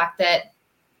about the fact that,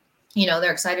 you know,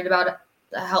 they're excited about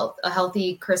a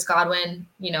healthy Chris Godwin,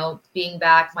 you know, being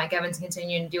back, Mike Evans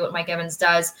continuing to do what Mike Evans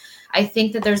does. I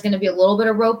think that there's going to be a little bit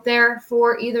of rope there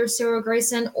for either Cyril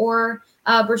Grayson or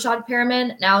Brashad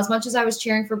Perriman. Now, as much as I was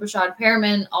cheering for Brashad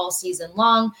Perriman all season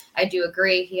long, I do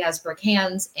agree he has brick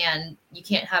hands and you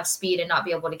can't have speed and not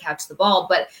be able to catch the ball.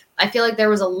 But I feel like there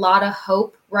was a lot of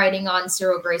hope riding on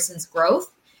Cyril Grayson's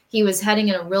growth. He was heading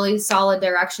in a really solid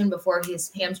direction before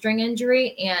his hamstring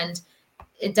injury, and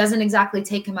it doesn't exactly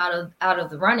take him out of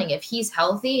the running. If he's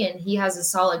healthy and he has a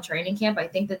solid training camp, I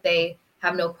think that they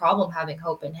have no problem having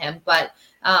hope in him. But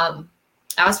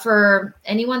as for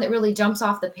anyone that really jumps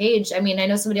off the page, I mean, I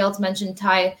know somebody else mentioned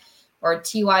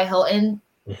T.Y. Hilton.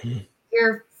 Mm-hmm.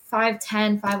 You're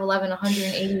 5'10", 5'11",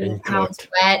 180 pounds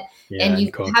wet, and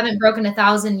you haven't broken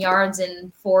 1,000 yards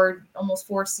in almost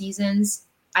 4 seasons.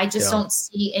 I just don't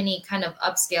see any kind of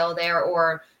upscale there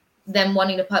or them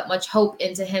wanting to put much hope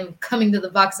into him coming to the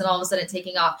Bucs and all of a sudden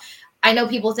taking off. I know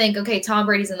people think, okay, Tom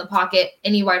Brady's in the pocket,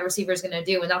 any wide receiver is going to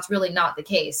do, and that's really not the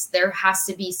case. There has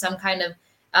to be some kind of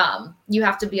you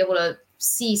have to be able to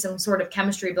see some sort of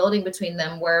chemistry building between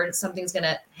them where something's going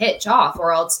to hitch off,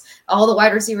 or else all the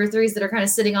wide receiver 3s that are kind of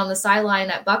sitting on the sideline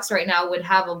at Bucs right now would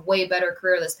have a way better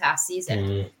career this past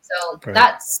season. So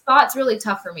that spot's really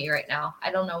tough for me right now.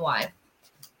 I don't know why.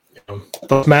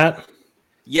 Matt?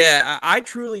 Yeah, I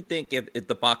truly think if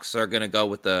the Bucs are going to go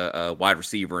with a wide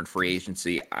receiver in free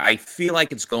agency, I feel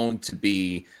like it's going to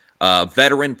be a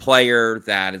veteran player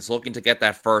that is looking to get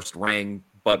that first ring,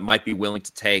 but might be willing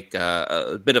to take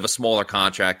a bit of a smaller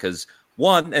contract because,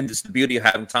 one, and this is the beauty of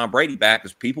having Tom Brady back,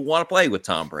 is people want to play with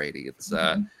Tom Brady.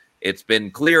 It's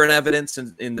been clear and evidence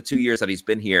in the 2 years that he's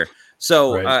been here.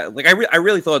 So, I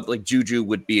really thought like Juju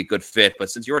would be a good fit,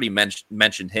 but since you already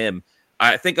mentioned him,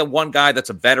 I think of one guy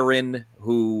that's a veteran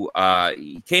who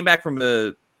he came back from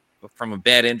a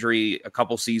bad injury a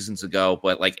couple seasons ago,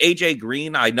 but like AJ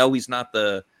Green, I know he's not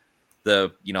the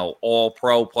all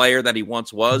pro player that he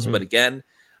once was, but again,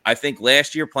 I think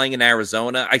last year playing in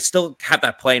Arizona, I still have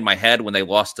that play in my head when they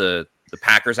lost to the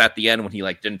Packers at the end when he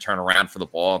like didn't turn around for the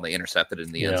ball and they intercepted it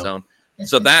in the end zone.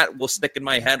 So that will stick in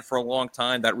my head for a long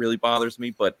time. That really bothers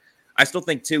me, but I still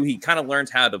think too he kind of learned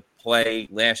how to play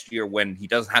last year when he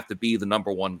doesn't have to be the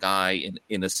number one guy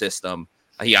in a system.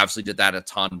 He obviously did that a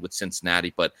ton with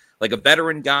Cincinnati, but like a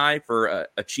veteran guy for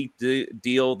a cheap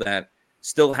deal that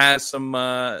still has some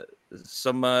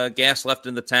gas left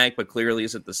in the tank, but clearly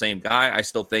isn't the same guy. I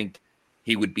still think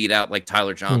he would beat out like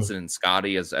Tyler Johnson and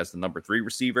Scotty as the number 3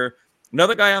 receiver.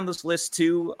 Another guy on this list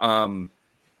too. I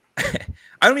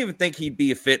don't even think he'd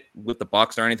be a fit with the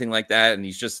Bucs or anything like that. And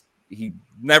he's just he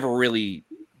never really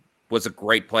was a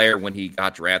great player when he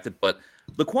got drafted. But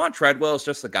Laquan Treadwell is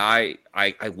just the guy.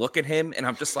 I look at him and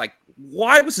I'm just like,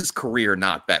 why was his career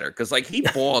not better? Because like he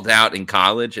balled out in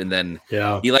college and then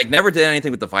he like never did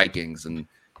anything with the Vikings. And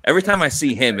every time I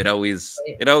see him, it always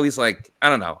like, I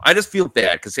don't know. I just feel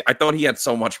bad because I thought he had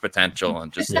so much potential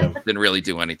and just didn't really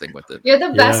do anything with it. You're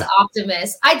the best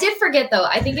optimist. I did forget though.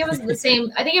 I think it was the same.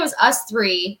 I think it was us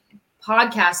three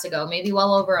podcasts ago, maybe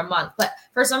well over a month. But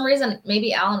for some reason,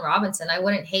 maybe Allen Robinson, I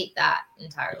wouldn't hate that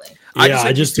entirely.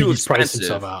 I just think he's priced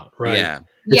himself out. Right. Yeah.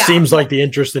 It seems like the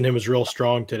interest in him was real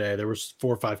strong today. There was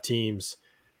 4 or 5 teams,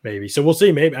 maybe. So we'll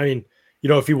see. Maybe, I mean, you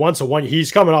know, if he wants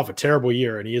he's coming off a terrible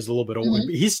year and he is a little bit older. Mm-hmm.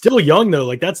 He's still young though.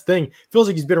 Like that's the thing. Feels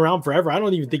like he's been around forever. I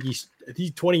don't even think he's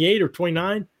 28 or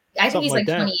 29. I think he's like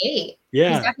 28.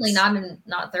 Yeah. He's definitely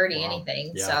not 30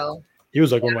 anything. Yeah. So he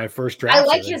was like one of my first drafts. I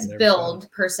like his build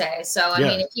per se. So I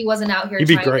mean, if he wasn't out here, he'd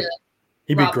be great.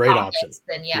 He'd be a great option.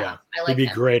 Then I like he'd be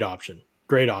a great option.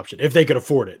 Great option if they could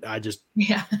afford it. They're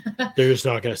just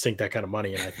not going to sink that kind of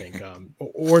money in. I think.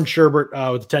 Orange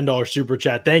Sherbert with a $10 super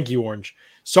chat. Thank you, Orange.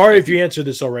 Sorry if you answered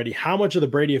this already. How much of the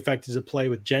Brady effect is at play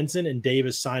with Jensen and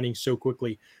Davis signing so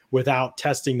quickly without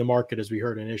testing the market, as we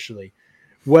heard initially?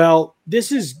 Well,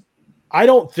 I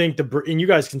don't think and you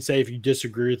guys can say if you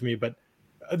disagree with me, but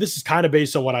this is kind of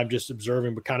based on what I'm just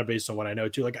observing, but kind of based on what I know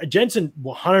too. Like Jensen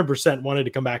 100% wanted to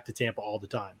come back to Tampa all the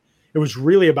time. It was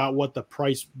really about what the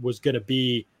price was going to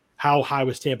be. How high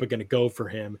was Tampa going to go for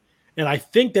him? And I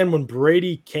think then when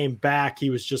Brady came back, he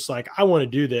was just like, I want to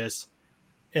do this.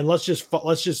 And let's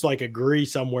just like agree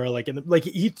somewhere. Like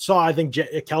he saw, I think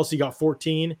Kelsey got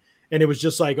 14 and it was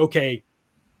just like, okay,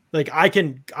 like I'm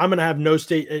going to have no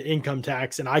state income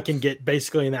tax and I can get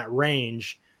basically in that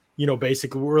range. You know,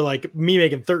 basically we're like me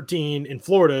making 13 in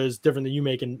Florida is different than you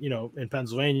making, you know, in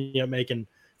Pennsylvania making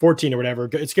 14 or whatever.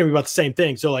 It's going to be about the same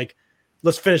thing. So like,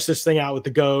 let's finish this thing out with the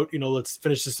GOAT. You know, let's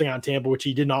finish this thing out in Tampa, which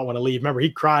he did not want to leave. Remember, he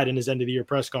cried in his end of the year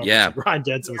press conference. Yeah. Ryan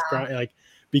Jensen was crying like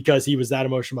because he was that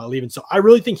emotional about leaving. So I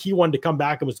really think he wanted to come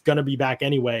back and was going to be back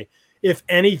anyway. If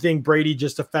anything, Brady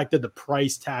just affected the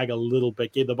price tag a little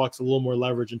bit, gave the Bucs a little more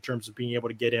leverage in terms of being able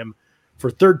to get him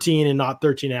for 13 and not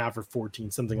 13.5 or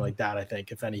 14, something like that, I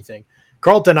think, if anything.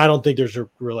 Carlton, I don't think there's a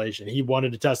relation. He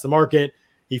wanted to test the market.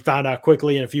 He found out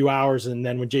quickly in a few hours. And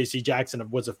then when J.C. Jackson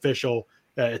was official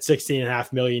at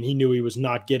 $16.5 million, he knew he was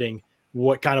not getting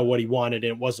what he wanted.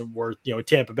 And it wasn't worth, you know,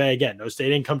 Tampa Bay, again, no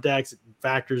state income tax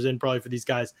factors in probably for these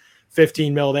guys.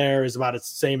 15 mil there is about the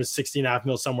same as 16.5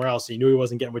 mil somewhere else. He knew he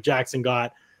wasn't getting what Jackson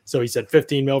got. So he said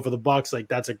 15 mil for the Bucs. Like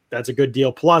that's a good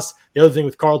deal. Plus the other thing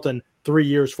with Carlton, 3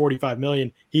 years, $45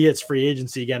 million, he hits free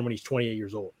agency again when he's 28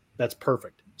 years old. That's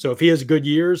perfect. So if he has good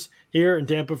years here in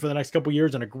Tampa for the next couple of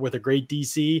years and with a great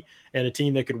DC and a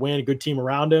team that could win, a good team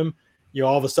around him, you know,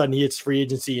 all of a sudden he hits free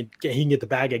agency and he can get the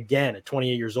bag again at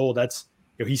 28 years old. That's,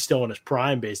 you know, he's still in his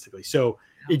prime basically. So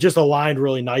it just aligned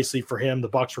really nicely for him. The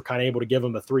Bucs were kind of able to give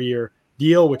him a 3-year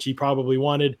deal, which he probably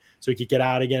wanted, so he could get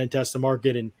out again and test the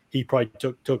market. And he probably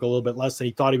took a little bit less than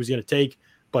he thought he was going to take,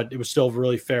 but it was still a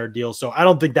really fair deal. So I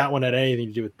don't think that one had anything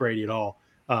to do with Brady at all.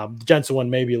 The Jensen one,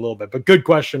 maybe a little bit, but good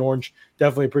question, Orange.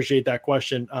 Definitely appreciate that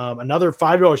question. Another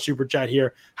 $5 super chat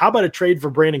here. How about a trade for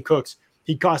Brandon Cooks?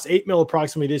 He cost $8 million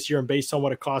approximately this year, and based on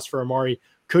what it costs for Amari,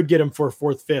 could get him for a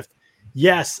 4th, 5th.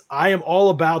 Yes, I am all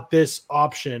about this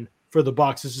option for the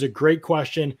Bucs. This is a great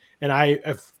question, and I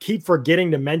keep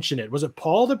forgetting to mention it. Was it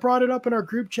Paul that brought it up in our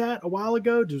group chat a while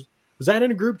ago? Was that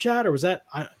in a group chat, or was that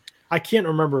I can't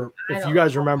remember if you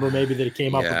guys remember maybe that it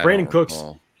came up. But Brandon Cooks,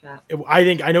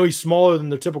 I know he's smaller than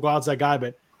the typical outside guy,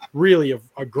 but really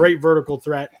a great vertical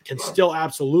threat, can still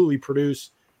absolutely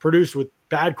produce with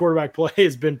bad quarterback play,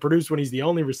 has been produced when he's the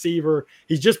only receiver.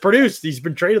 He's just produced. He's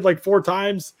been traded like 4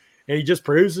 times. And he just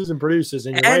produces and produces.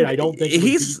 And you're right. I don't think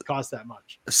he's cost that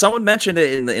much. Someone mentioned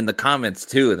it in the comments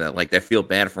too, that like they feel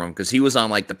bad for him because he was on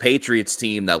like the Patriots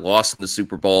team that lost in the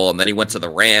Super Bowl, and then he went to the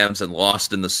Rams and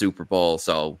lost in the Super Bowl.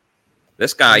 So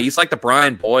this guy, he's like the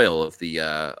Brian Boyle of the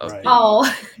NFL.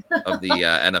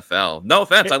 No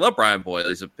offense, I love Brian Boyle.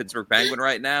 He's a Pittsburgh Penguin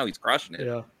right now. He's crushing it.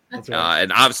 Yeah. That's right.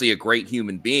 And obviously a great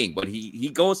human being, but he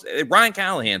goes. Ryan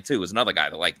Callahan too is another guy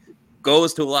that like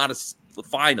goes to a lot of the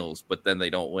finals, but then they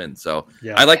don't win. So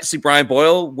I'd like to see Brian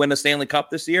Boyle win a Stanley Cup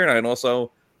this year, and I'd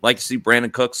also like to see Brandon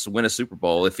Cooks win a Super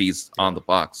Bowl if he's on the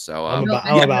Bucs. So I'm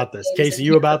about this. Casey,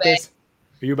 you about this?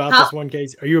 Are you about this one,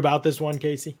 Casey? Are you about this one,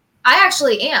 Casey? I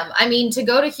actually am. I mean, to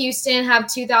go to Houston,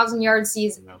 have 2,000 yard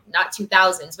season, not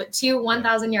 2,000s, but 2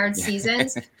 1,000 yard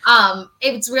seasons.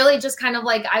 It's really just kind of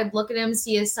like I look at him,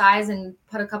 see his size, and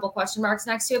put a couple question marks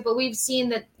next to it. But we've seen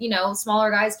that, you know,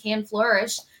 smaller guys can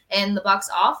flourish in the Bucs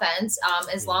offense,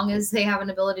 as long as they have an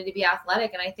ability to be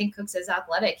athletic. And I think Cooks is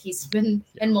athletic. He's been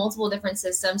in multiple different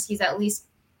systems. He's at least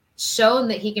shown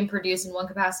that he can produce in one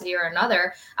capacity or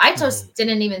another. I just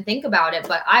didn't even think about it,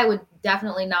 but I would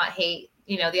definitely not hate,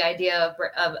 the idea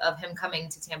of him coming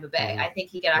to Tampa Bay. I think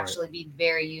he could actually be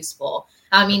very useful.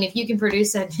 I mean, if you can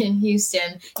produce it in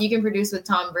Houston, you can produce with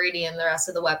Tom Brady and the rest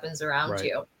of the weapons around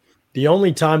you. The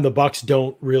only time the Bucs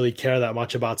don't really care that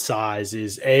much about size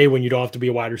is A, when you don't have to be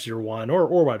a wide receiver 1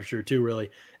 or wide receiver 2 really,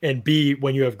 and B,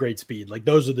 when you have great speed. Like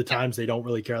those are the times they don't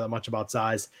really care that much about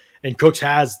size. And Cooks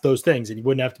has those things, and he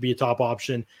wouldn't have to be a top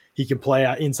option. He can play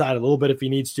inside a little bit if he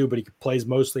needs to, but he plays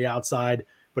mostly outside.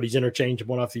 But he's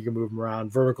interchangeable enough that you can move him around.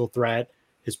 Vertical threat.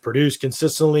 Has produced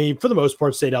consistently, for the most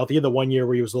part, stayed healthy. The 1 year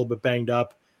where he was a little bit banged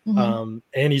up. And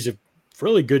he's a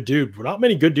really good dude. Not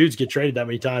many good dudes get traded that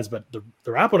many times, but the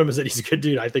rap on him is that he's a good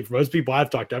dude. I think for most people I've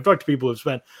talked to people who've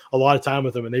spent a lot of time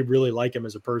with him, and they really like him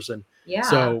as a person. Yeah.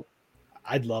 So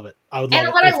I'd love it. I would love it.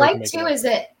 And what I like too is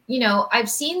that, I've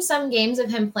seen some games of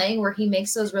him playing where he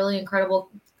makes those really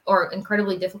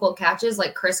incredibly difficult catches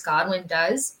like Chris Godwin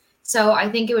does. So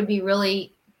I think it would be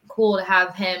really cool to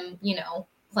have him,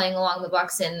 playing along the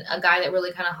Bucs and a guy that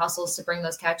really kind of hustles to bring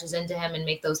those catches into him and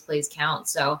make those plays count.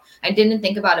 So I didn't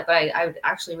think about it, but I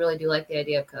actually really do like the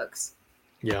idea of Cooks.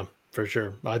 Yeah, for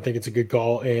sure. I think it's a good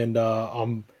call. And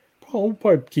I'll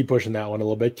probably keep pushing that one a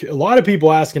little bit. A lot of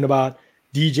people asking about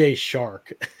DJ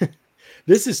Shark.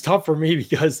 This is tough for me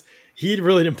because he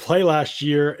really didn't play last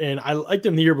year, and I liked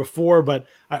him the year before, but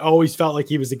I always felt like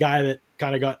he was a guy that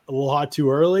kind of got a little hot too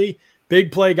early.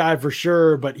 Big play guy for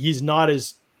sure, but he's not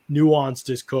as nuanced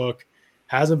as Cook.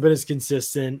 Hasn't been as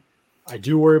consistent. I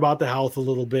do worry about the health a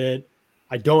little bit.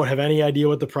 I don't have any idea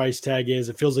what the price tag is.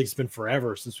 It feels like it's been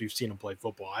forever since we've seen him play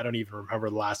football. I don't even remember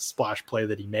the last splash play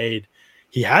that he made.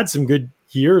 He had some good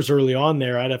years early on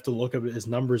there. I'd have to look up his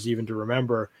numbers even to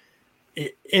remember.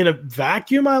 In a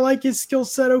vacuum, I like his skill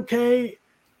set okay,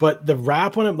 but the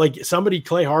rap on him, like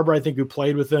Clay Harbor, I think, who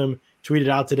played with him, tweeted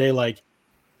out today, like,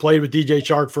 played with DJ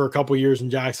Shark for a couple years in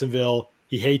Jacksonville.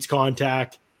 He hates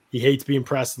contact. He hates being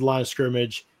pressed at the line of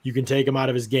scrimmage. You can take him out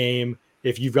of his game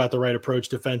if you've got the right approach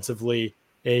defensively.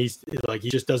 And he's like, he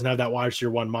just doesn't have that wide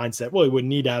receiver 1 mindset. Well, he wouldn't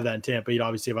need to have that in Tampa. He'd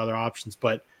obviously have other options,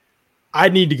 but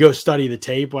I'd need to go study the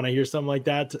tape when I hear something like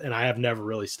that. And I have never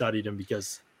really studied him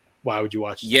because why would you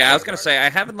watch? Yeah, I was going to say, I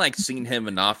haven't seen him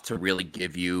enough to really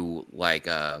give you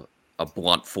a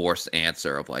blunt force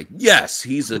answer of yes,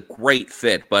 he's a great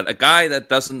fit, but a guy that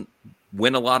doesn't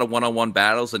win a lot of one-on-one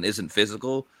battles and isn't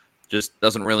physical just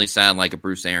doesn't really sound like a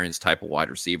Bruce Arians type of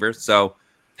wide receiver. So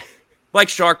like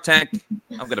Shark Tank,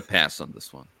 I'm going to pass on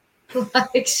this one.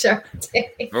 Like Shark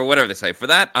Tank. Or whatever they say. For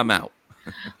that, I'm out.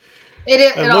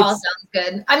 It all sounds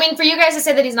good. I mean, for you guys to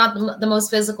say that he's not the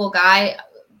most physical guy,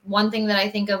 one thing that I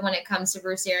think of when it comes to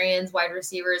Bruce Arians, wide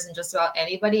receivers, and just about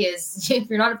anybody is if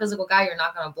you're not a physical guy, you're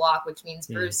not going to block, which means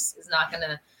Bruce is not going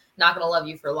to love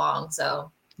you for long.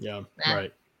 So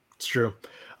right, it's true.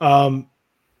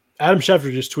 Adam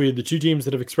Schefter just tweeted the 2 teams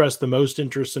that have expressed the most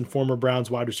interest in former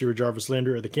Browns wide receiver Jarvis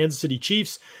Landry are the Kansas City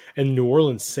Chiefs and the New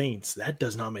Orleans Saints. That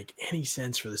does not make any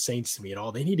sense for the Saints to me at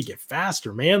all. They need to get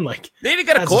faster, man. They need to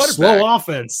get a quarterback. Slow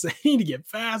offense. They need to get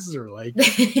faster.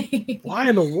 Why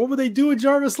in the world would they do with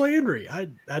Jarvis Landry?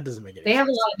 That doesn't make any sense. They have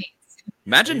a lot of needs.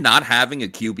 Imagine not having a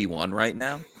QB1 right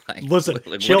now. Listen,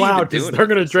 chill out because they're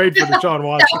going to trade for Deshaun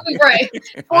Watson. Right.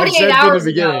 48 hours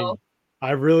ago.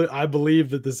 I believe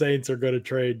that the Saints are going to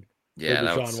trade for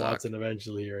Deshaun Watson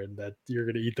eventually here, and that you're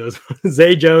going to eat those.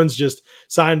 Zay Jones just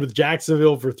signed with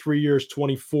Jacksonville for 3 years,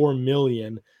 $24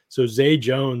 million. So Zay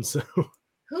Jones.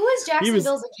 Who is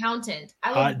Jacksonville's accountant?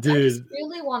 I just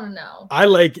really want to know. I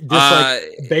like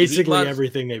basically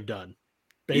everything they've done.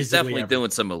 He's definitely doing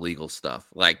some illegal stuff.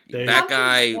 That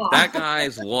guy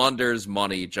launders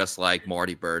money just like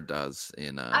Marty Bird does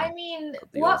in.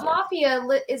 What mafia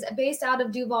is based out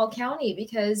of Duval County?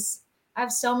 Because I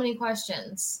have so many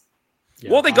questions. Yeah,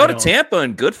 well, they go to Tampa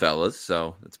and Goodfellas,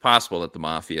 so it's possible that the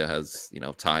mafia has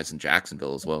ties in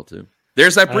Jacksonville as well too.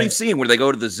 There's that brief scene where they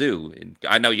go to the zoo. And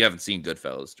I know you haven't seen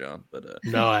Goodfellas, John, but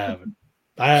no, I haven't.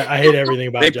 I hate everything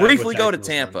about it. They briefly go to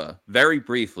Tampa. Very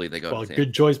briefly, they go to Tampa.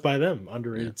 Good choice by them.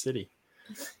 Underrated city.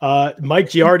 Mike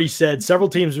Giardi said several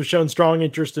teams have shown strong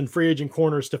interest in free agent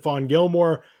corner Stephon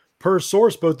Gilmore. Per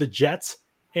source, both the Jets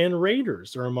and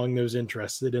Raiders are among those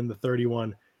interested in the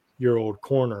 31-year-old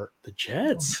corner. The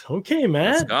Jets. Okay,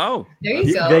 man. Let's go. There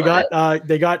you go.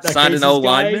 They got signed an old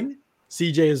lineman.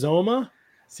 CJ Azoma.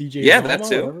 That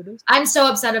too. I'm so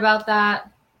upset about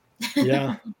that.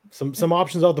 Yeah. Some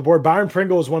options off the board. Byron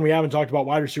Pringle is one we haven't talked about,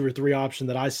 wide receiver 3 option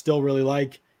that I still really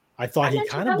like. I thought he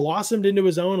kind of blossomed into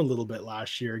his own a little bit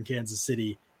last year in Kansas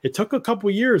City. It took a couple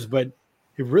years, but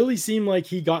it really seemed like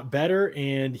he got better,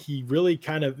 and he really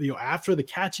kind of, after the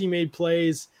catch he made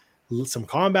plays, some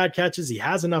combat catches, he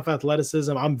has enough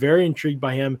athleticism. I'm very intrigued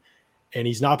by him, and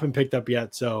he's not been picked up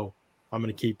yet. So I'm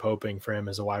going to keep hoping for him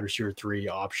as a wide receiver 3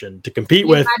 option to compete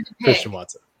with Christian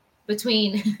Watson.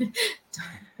 Between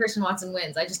Christian Watson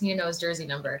wins. I just need to know his jersey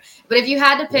number. But if you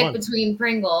had to pick between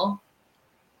Pringle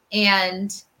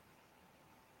and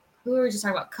who were we just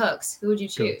talking about? Cooks, who would you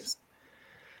choose?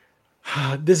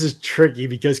 This is tricky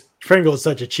because Pringle is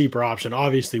such a cheaper option.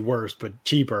 Obviously worse, but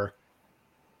cheaper.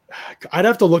 I'd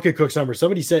have to look at Cook's number.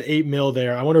 Somebody said $8 million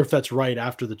there. I wonder if that's right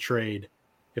after the trade,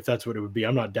 if that's what it would be.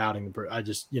 I'm not doubting. I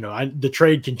just, the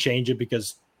trade can change it,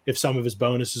 because if some of his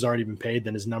bonus has already been paid,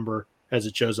 then his number, as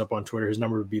it shows up on Twitter, his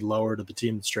number would be lower to the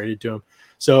team that's traded to him.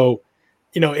 So,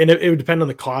 and it would depend on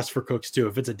the cost for Cooks too.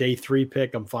 If it's a day 3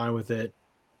 pick, I'm fine with it.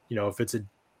 If it's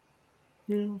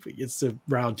a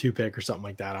round 2 pick or something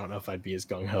like that, I don't know if I'd be as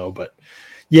gung-ho, but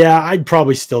yeah, I'd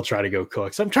probably still try to go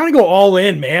Cooks. I'm trying to go all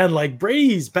in, man. Like,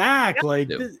 Brady's back. Like,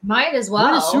 might as well.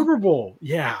 Win a Super Bowl.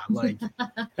 Yeah. Like,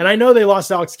 and I know they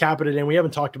lost Alex Cappa today, and we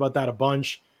haven't talked about that a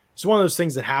bunch. It's one of those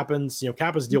things that happens.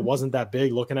 Cappa's deal wasn't that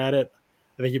big looking at it.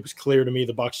 I think it was clear to me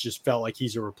the Bucs just felt like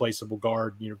he's a replaceable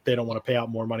guard. They don't want to pay out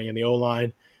more money in the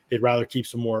O-line. They'd rather keep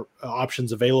some more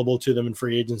options available to them in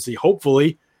free agency.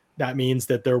 Hopefully, that means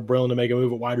that they're willing to make a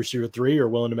move at wide receiver 3 or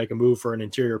willing to make a move for an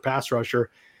interior pass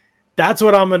rusher. That's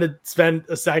what I'm going to spend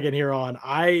a second here on.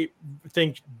 I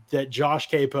think that Josh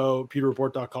Capo,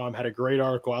 PewterReport.com, had a great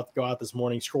article go out this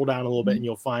morning. Scroll down a little bit and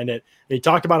you'll find it. And he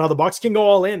talked about how the Bucs can go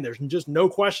all in. There's just no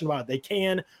question about it. They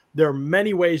can. There are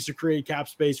many ways to create cap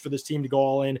space for this team to go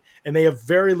all in, and they have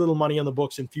very little money on the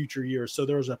books in future years. So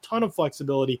there's a ton of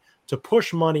flexibility to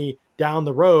push money down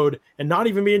the road and not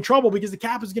even be in trouble, because the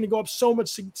cap is going to go up so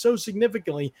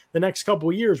significantly the next couple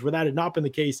of years, where that had not been the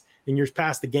case in years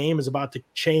past. The game is about to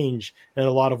change in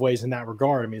a lot of ways in that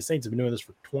regard. I mean, the Saints have been doing this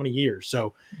for 20 years,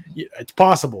 so it's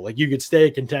possible. Like, you could stay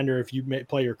a contender if you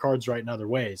play your cards right in other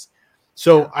ways.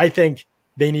 So I think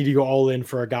they need to go all in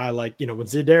for a guy like, when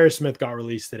Zadarius Smith got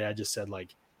released today, I just said,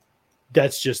 like,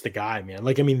 that's just the guy, man.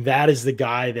 Like, I mean, that is the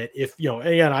guy that if,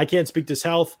 again, I can't speak to his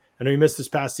health. I know he missed this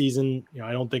past season.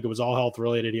 I don't think it was all health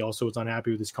related. He also was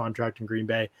unhappy with his contract in Green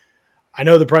Bay. I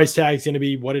know the price tag is going to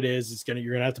be what it is. You're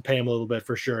going to have to pay him a little bit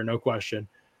for sure. No question.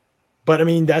 But I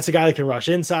mean, that's a guy that can rush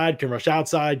inside, can rush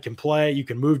outside, can play. You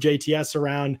can move JTS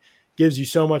around, gives you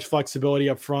so much flexibility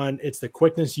up front. It's the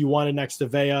quickness you wanted next to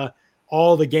Vea.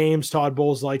 All the games Todd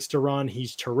Bowles likes to run,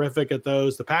 he's terrific at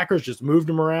those. The Packers just moved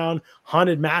him around,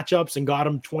 hunted matchups, and got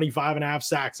him 25.5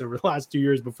 sacks over the last 2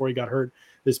 years before he got hurt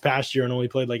this past year and only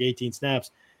played like 18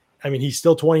 snaps. I mean, he's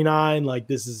still 29. Like,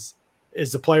 this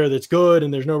is a player that's good,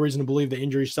 and there's no reason to believe the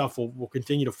injury stuff will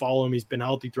continue to follow him. He's been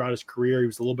healthy throughout his career. He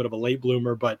was a little bit of a late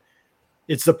bloomer, but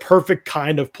it's the perfect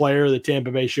kind of player that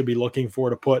Tampa Bay should be looking for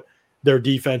to put their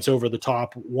defense over the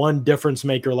top. One difference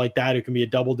maker like that, who can be a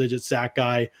double-digit sack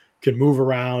guy, can move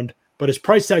around, but his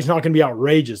price tag is not going to be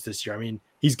outrageous this year. I mean,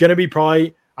 he's going to be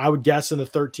probably, I would guess, in the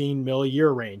 $13 million a year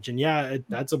range. And yeah,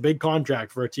 that's a big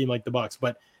contract for a team like the Bucs,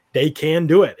 but they can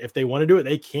do it. If they want to do it,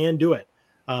 they can do it.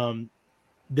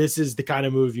 This is the kind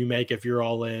of move you make if you're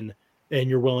all in and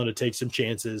you're willing to take some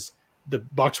chances. The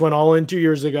Bucs went all in 2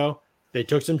 years ago. They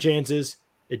took some chances.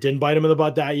 It didn't bite them in the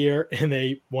butt that year, and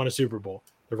they won a Super Bowl.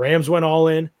 The Rams went all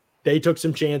in. They took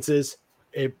some chances.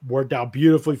 It worked out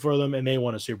beautifully for them, and they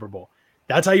won a Super Bowl.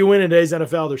 That's how you win in today's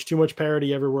NFL. There's too much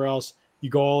parity everywhere else. You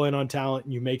go all in on talent,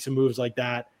 and you make some moves like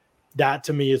that. That,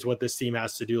 to me, is what this team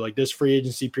has to do. Like, this free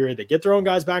agency period, they get their own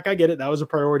guys back. I get it. That was a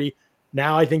priority.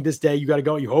 Now I think this day you got to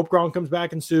go. You hope Gronk comes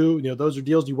back and Sue. Those are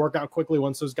deals you work out quickly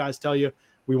once those guys tell you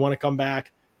we want to come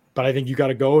back. But I think you got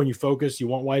to go and you focus. You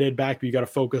want Whitehead back, but you got to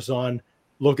focus on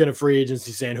looking at free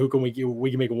agency, saying who can we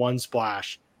can make one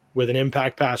splash with an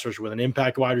impact pass rusher, with an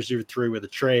impact wide receiver 3, with a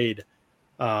trade,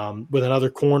 with another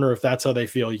corner, if that's how they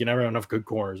feel. You can never have enough good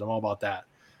corners. I'm all about that.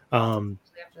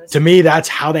 To me, that's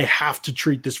how they have to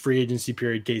treat this free agency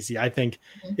period, Casey. I think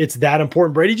it's that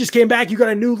important. Brady just came back. You got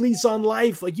a new lease on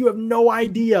life. Like, you have no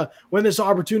idea when this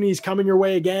opportunity is coming your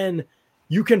way again.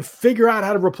 You can figure out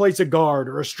how to replace a guard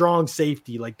or a strong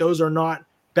safety. Like, those are not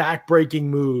back-breaking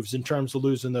moves in terms of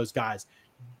losing those guys.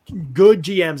 Good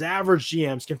GMs, average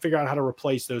GMs can figure out how to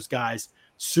replace those guys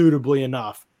suitably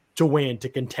enough to win, to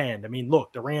contend. I mean,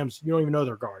 look, the Rams, you don't even know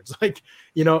their guards. Like,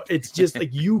 it's just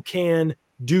like you can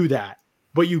do that,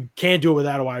 but you can't do it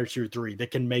without a wide receiver 3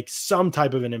 that can make some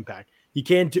type of an impact. You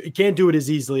can't do it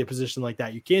as easily a position like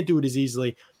that. You can't do it as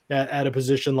easily at a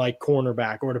position like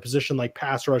cornerback or at a position like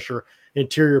pass rusher,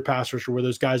 interior pass rusher, where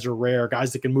those guys are rare,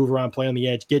 guys that can move around, play on the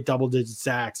edge, get double-digit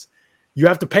sacks. You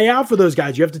have to pay out for those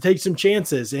guys. You have to take some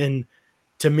chances. And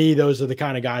to me, those are the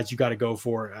kind of guys you got to go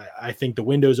for. I think the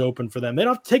window's open for them. They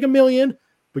don't have to take $1 million,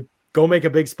 but go make a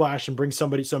big splash and bring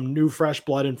some new fresh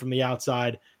blood in from the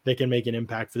outside that can make an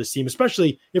impact for this team,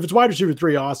 especially if it's wide receiver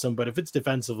 3, awesome. But if it's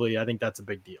defensively, I think that's a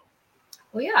big deal.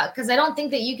 Well, yeah, because I don't think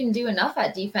that you can do enough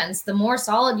at defense. The more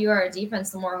solid you are at defense,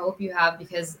 the more hope you have,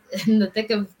 because in the thick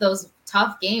of those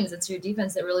tough games, it's your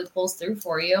defense that really pulls through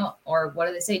for you. Or what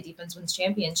do they say? Defense wins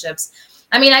championships.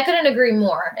 I mean, I couldn't agree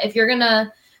more. If you're going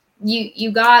to,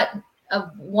 you got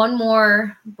one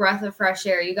more breath of fresh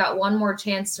air. You got one more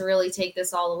chance to really take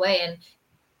this all away. And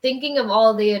thinking of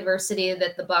all the adversity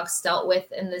that the Bucs dealt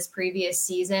with in this previous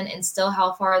season and still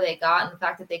how far they got, and the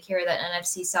fact that they carry that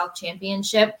NFC South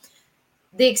championship,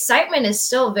 the excitement is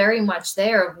still very much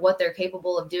there of what they're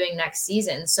capable of doing next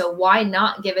season. So why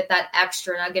not give it that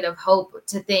extra nugget of hope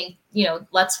to think,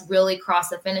 let's really cross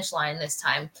the finish line this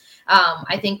time.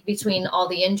 I think between all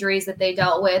the injuries that they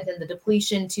dealt with and the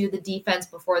depletion to the defense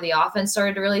before the offense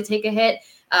started to really take a hit,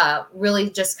 really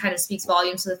just kind of speaks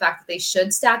volumes to the fact that they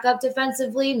should stack up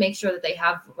defensively, make sure that they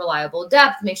have reliable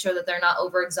depth, make sure that they're not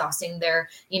overexhausting their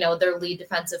lead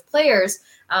defensive players.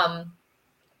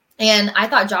 And I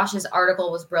thought Josh's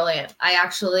article was brilliant. I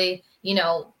actually,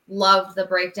 loved the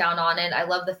breakdown on it. I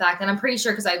love the fact, and I'm pretty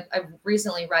sure because I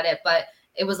recently read it, but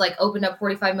it was like opened up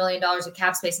 $45 million of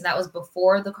cap space. And that was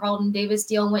before the Carlton Davis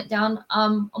deal went down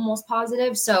almost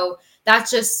positive. So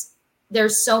that's just,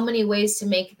 there's so many ways to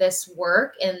make this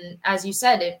work. And as you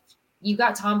said, if you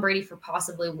got Tom Brady for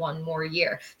possibly one more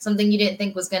year, something you didn't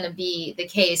think was going to be the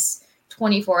case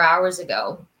 24 hours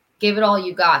ago. Give it all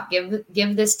you got.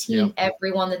 Give this team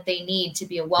everyone that they need to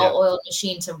be a well-oiled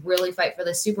machine to really fight for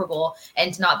the Super Bowl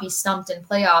and to not be stumped in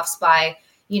playoffs by,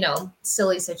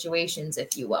 silly situations,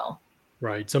 if you will.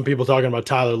 Right. Some people talking about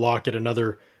Tyler Lockett,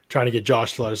 another trying to get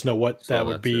Josh to let us know what that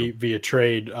would be via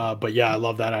trade. But yeah, I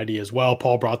love that idea as well.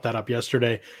 Paul brought that up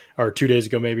yesterday or 2 days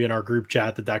ago, maybe in our group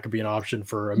chat, that could be an option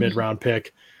for a mid-round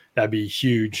pick. That'd be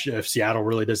huge if Seattle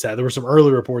really does that. There were some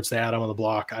early reports they had him on the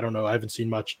block. I don't know. I haven't seen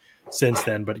much since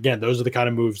then. But again, those are the kind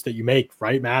of moves that you make,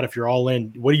 right, Matt? If you're all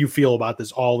in, what do you feel about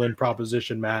this all-in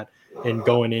proposition, Matt, and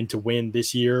going in to win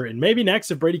this year? And maybe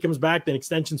next, if Brady comes back, then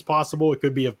extension's possible. It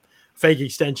could be a fake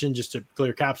extension just to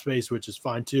clear cap space, which is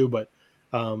fine too. But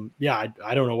I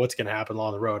don't know what's going to happen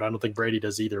along the road. I don't think Brady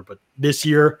does either. But this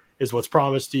year is what's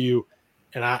promised to you.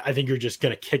 And I think you're just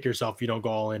going to kick yourself if you don't go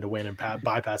all in to win and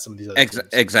bypass some of these other teams.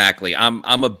 Exactly. I'm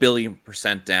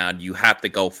 1,000,000,000% down. You have to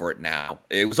go for it now.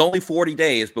 It was only 40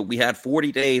 days, but we had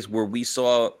 40 days where we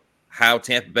saw how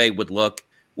Tampa Bay would look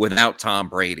without Tom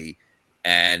Brady,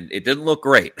 and it didn't look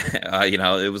great.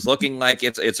 It was looking like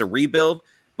it's a rebuild,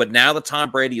 but now that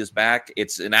Tom Brady is back,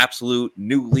 it's an absolute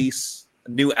new lease,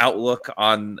 new outlook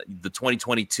on the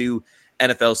 2022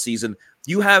 NFL season.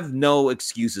 You have no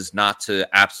excuses not to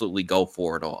absolutely go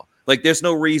for it all. Like, there's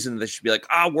no reason they should be like,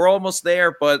 we're almost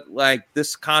there, but like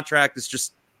this contract is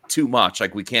just too much.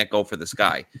 Like, we can't go for this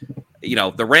guy.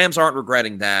 The Rams aren't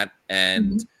regretting that.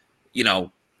 And,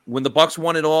 when the Bucs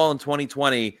won it all in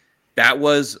 2020, that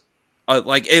was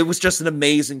it was just an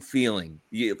amazing feeling.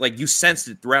 You sensed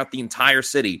it throughout the entire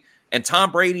city. And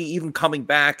Tom Brady, even coming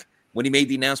back when he made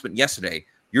the announcement yesterday,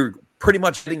 you're pretty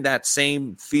much getting that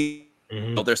same feel.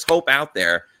 Mm-hmm. There's hope out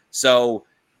there. So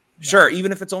sure,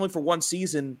 even if it's only for one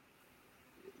season,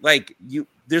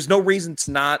 there's no reason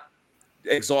to not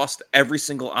exhaust every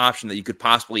single option that you could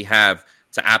possibly have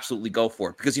to absolutely go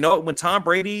for it. Because when Tom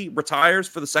Brady retires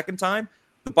for the second time,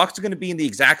 the Bucs are going to be in the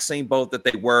exact same boat that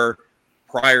they were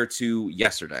prior to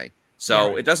yesterday.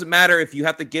 So It doesn't matter if you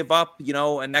have to give up,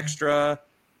 an extra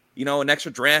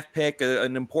draft pick,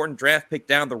 an important draft pick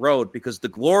down the road, because the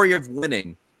glory of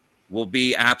winning will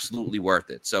be absolutely worth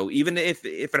it. So even if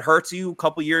it hurts you a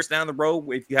couple years down the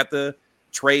road, if you have to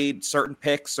trade certain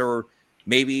picks or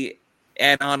maybe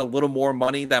add on a little more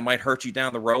money that might hurt you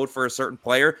down the road for a certain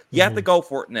player, you have to go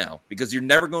for it now, because you're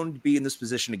never going to be in this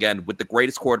position again with the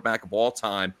greatest quarterback of all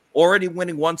time, already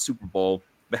winning one Super Bowl,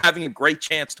 but having a great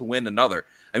chance to win another.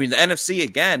 I mean, the NFC,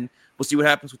 again, we'll see what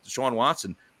happens with Deshaun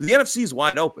Watson. The NFC is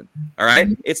wide open, all right?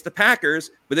 It's the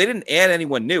Packers, but they didn't add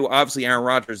anyone new. Obviously, Aaron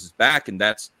Rodgers is back, and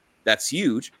that's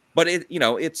huge, but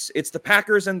it's the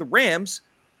Packers and the Rams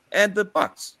and the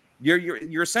Bucs.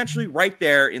 You're essentially right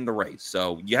there in the race.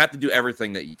 So you have to do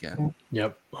everything that you can.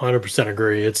 Yep. 100%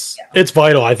 agree. It's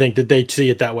vital, I think, that they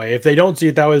see it that way. If they don't see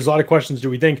it that way, there's a lot of questions. Do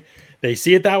we think they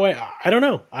see it that way? I don't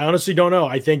know. I honestly don't know.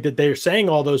 I think that they're saying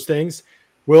all those things,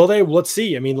 Will they? Let's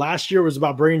see. I mean, last year was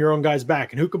about bringing your own guys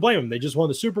back, and who could blame them? They just won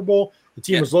the Super Bowl. The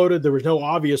team was loaded. There was no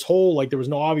obvious hole. Like, there was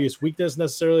no obvious weakness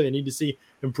necessarily. They need to see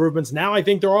improvements. Now I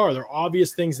think there are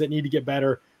obvious things that need to get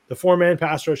better. The 4-man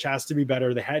pass rush has to be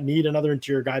better. They need another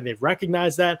interior guy. They've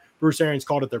recognized that. Bruce Arians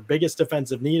called it their biggest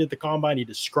defensive need at the combine. He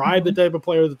described the type of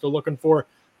player that they're looking for.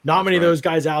 Not many of those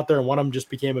guys out there, and one of them just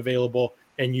became available.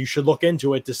 And you should look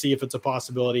into it to see if it's a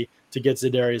possibility to get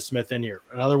Za'Darius Smith in here.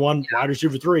 Another one, wide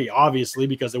receiver 3, obviously,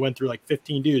 because they went through like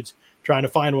 15 dudes trying to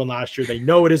find one last year. They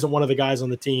know it isn't one of the guys on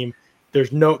the team. There's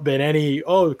been any,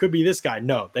 it could be this guy.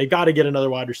 No, they got to get another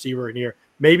wide receiver in here,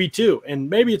 maybe 2. And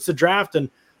maybe it's the draft. And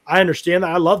I understand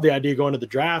that. I love the idea of going to the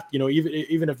draft. You know,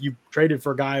 even if you traded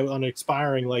for a guy on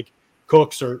expiring like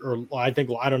Cooks or I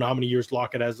don't know how many years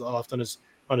Lockett has left on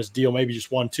his deal, maybe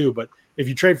just 1, 2. But if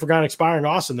you trade for a guy expiring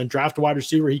Austin, then draft a wide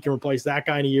receiver, he can replace that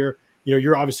guy in a year. You know,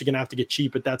 you're obviously going to have to get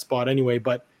cheap at that spot anyway,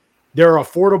 but there are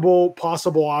affordable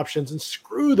possible options, and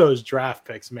screw those draft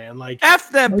picks, man. Like, F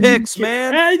them picks,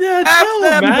 man.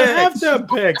 F them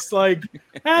picks. Like,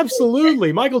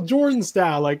 absolutely. Michael Jordan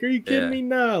style. Like, are you kidding me?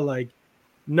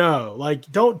 No, like,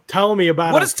 don't tell me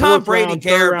about what does Tom Brady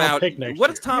care about? What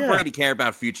does Tom Brady care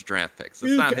about future draft picks?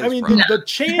 That's not his problem. The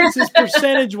chances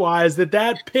percentage-wise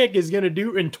that pick is going to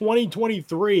do in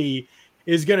 2023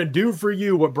 is going to do for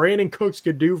you what Brandon Cooks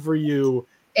could do for you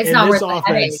in this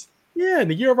offense. Yeah, in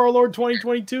the year of our Lord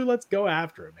 2022, let's go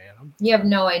after it, man. You have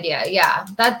no idea. Yeah,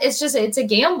 it's a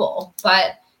gamble,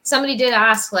 but somebody did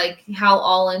ask, like, how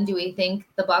all in do we think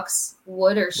the Bucs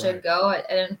would or should go? I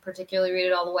didn't particularly read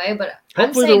it all the way, but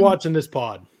hopefully they're watching this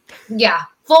pod. Yeah,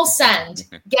 full send.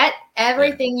 Get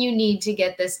everything you need to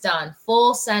get this done.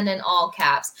 Full send in all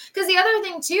caps. Because the other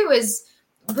thing, too, is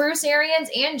Bruce Arians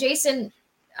and Jason,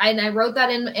 and I wrote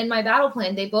that in my battle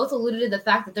plan, they both alluded to the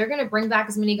fact that they're going to bring back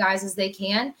as many guys as they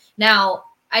can. Now,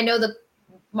 I know that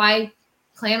my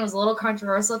plan was a little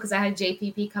controversial because I had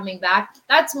JPP coming back.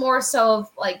 That's more so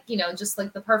of, like, you know, just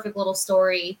like the perfect little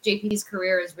story. JPP's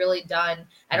career is really done.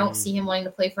 I don't see him wanting to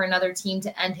play for another team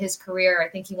to end his career. I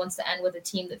think he wants to end with a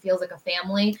team that feels like a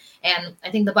family. And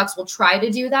I think the Bucs will try to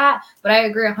do that. But I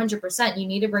agree 100%. You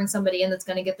need to bring somebody in that's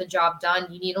going to get the job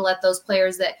done. You need to let those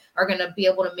players that are going to be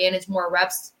able to manage more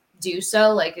reps do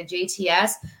so, like a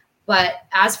JTS. But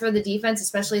as for the defense,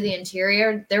 especially the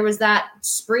interior, there was that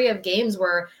spree of games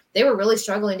where they were really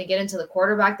struggling to get into the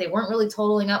quarterback. They weren't really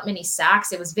totaling up many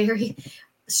sacks. It was very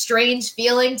strange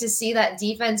feeling to see that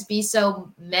defense be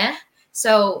so meh.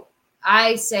 So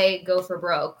I say go for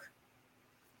broke.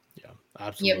 Yeah,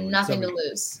 absolutely. You have nothing to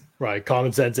lose. Right.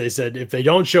 Common sense. They said if they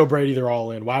don't show Brady, they're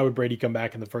all in. Why would Brady come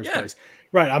back in the first place?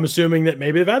 Right. I'm assuming that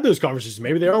maybe they've had those conversations.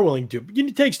 Maybe they are willing to.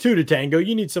 It takes 2 to tango.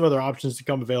 You need some other options to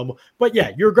come available. But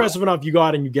yeah, you're aggressive enough. You go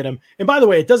out and you get them. And by the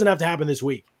way, it doesn't have to happen this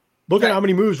week. Look at how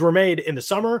many moves were made in the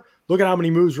summer. Look at how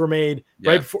many moves were made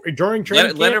right before, during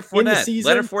training camp in the season.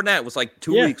 Leonard Fournette was like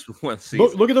 2 weeks before the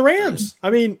season. Look at the Rams. I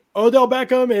mean, Odell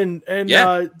Beckham and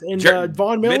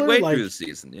Von Miller. Midway through the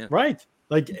season, right.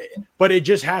 Like, but it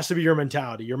just has to be your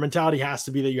mentality. Your mentality has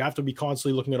to be that you have to be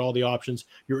constantly looking at all the options.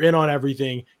 You're in on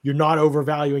everything. You're not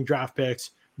overvaluing draft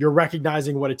picks. You're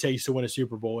recognizing what it takes to win a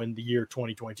Super Bowl in the year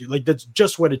 2022. Like, that's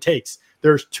just what it takes.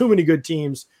 There's too many good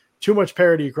teams, too much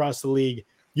parity across the league.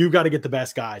 You've got to get the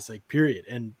best guys, like, period.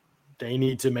 And they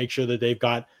need to make sure that they've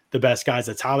got the best guys.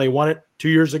 That's how they won it 2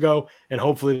 years ago. And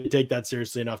hopefully they take that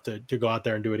seriously enough to go out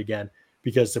there and do it again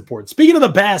because it's important. Speaking of the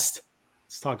best,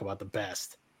 let's talk about the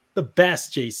best. The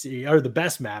best, JC, or the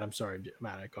best, Matt. I'm sorry,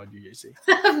 Matt, I called you JC.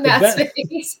 Matt's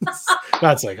face.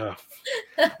 Matt's like,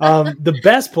 the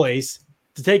best place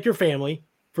to take your family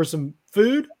for some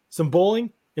food, some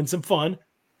bowling, and some fun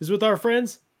is with our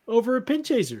friends over at Pin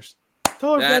Chasers.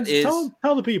 Tell our friends,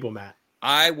 tell the people, Matt.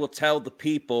 I will tell the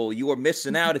people you are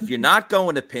missing out if you're not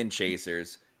going to Pin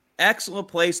Chasers. Excellent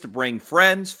place to bring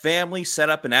friends, family, set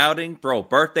up an outing, throw a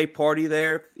birthday party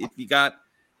there. If you got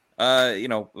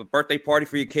a birthday party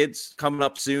for your kids coming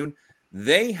up soon,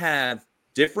 they have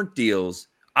different deals.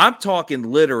 I'm talking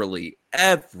literally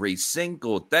every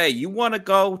single day. You want to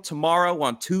go tomorrow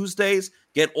on Tuesdays,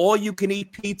 get all you can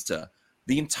eat pizza.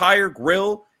 The entire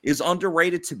grill is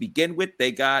underrated to begin with.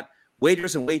 They got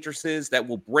waiters and waitresses that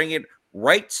will bring it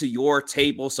right to your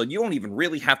table. So you don't even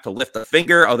really have to lift a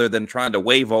finger other than trying to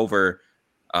wave over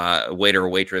a waiter or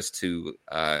waitress to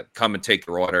come and take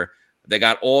your order. They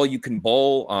got all you can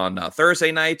bowl on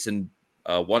Thursday nights and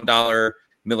 $1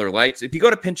 Miller Lights. If you go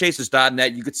to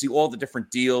pinchasers.net, you can see all the different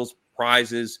deals,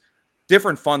 prizes,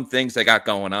 different fun things they got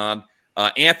going on.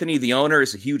 Anthony, the owner,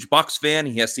 is a huge Bucs fan.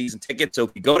 He has season tickets. So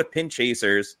if you go to Pin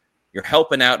Chasers, you're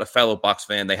helping out a fellow Bucs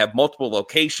fan. They have multiple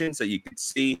locations that you can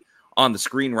see on the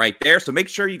screen right there. So make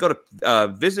sure you go to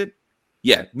visit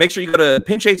Yeah, make sure you go to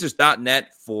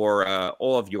pinchasers.net for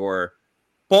all of your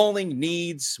bowling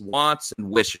needs, wants, and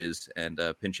wishes, and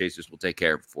Pin Chasers will take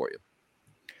care of it for you.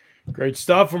 Great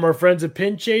stuff from our friends at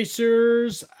Pin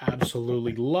Chasers.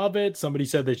 Absolutely love it. Somebody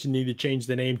said that you need to change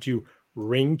the name to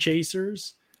Ring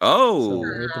Chasers. Oh,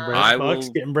 I will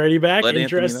getting Brady back.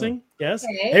 Interesting. Yes.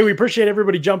 Okay. Hey, we appreciate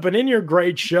everybody jumping in here.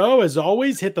 Great show. As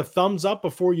always, hit the thumbs up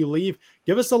before you leave.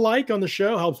 Give us a like on the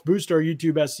show. Helps boost our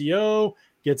YouTube SEO.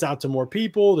 Gets out to more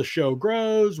people. The show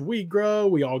grows. We grow.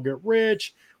 We all get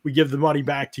rich. We give the money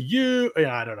back to you.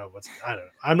 Yeah, I don't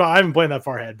know. I haven't played that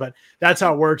far ahead, but that's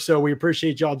how it works. So we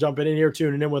appreciate y'all jumping in here,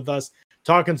 tuning in with us,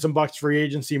 talking some Bucks free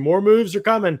agency. More moves are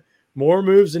coming. More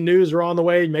moves and news are on the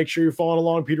way. Make sure you're following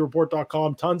along,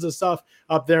 PewterReport.com. Tons of stuff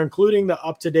up there, including the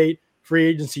up-to-date free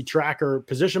agency tracker,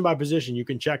 position by position. You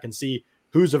can check and see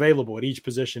who's available at each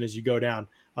position as you go down.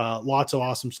 Lots of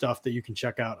awesome stuff that you can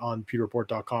check out on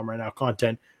PewterReport.com right now.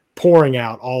 Content pouring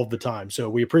out all of the time. So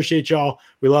we appreciate y'all.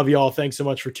 We love y'all. Thanks so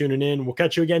much for tuning in. We'll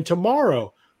catch you again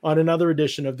tomorrow on another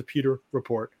edition of the Pewter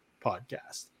Report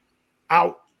podcast.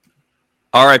 Out.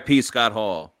 R.I.P. Scott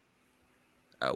Hall.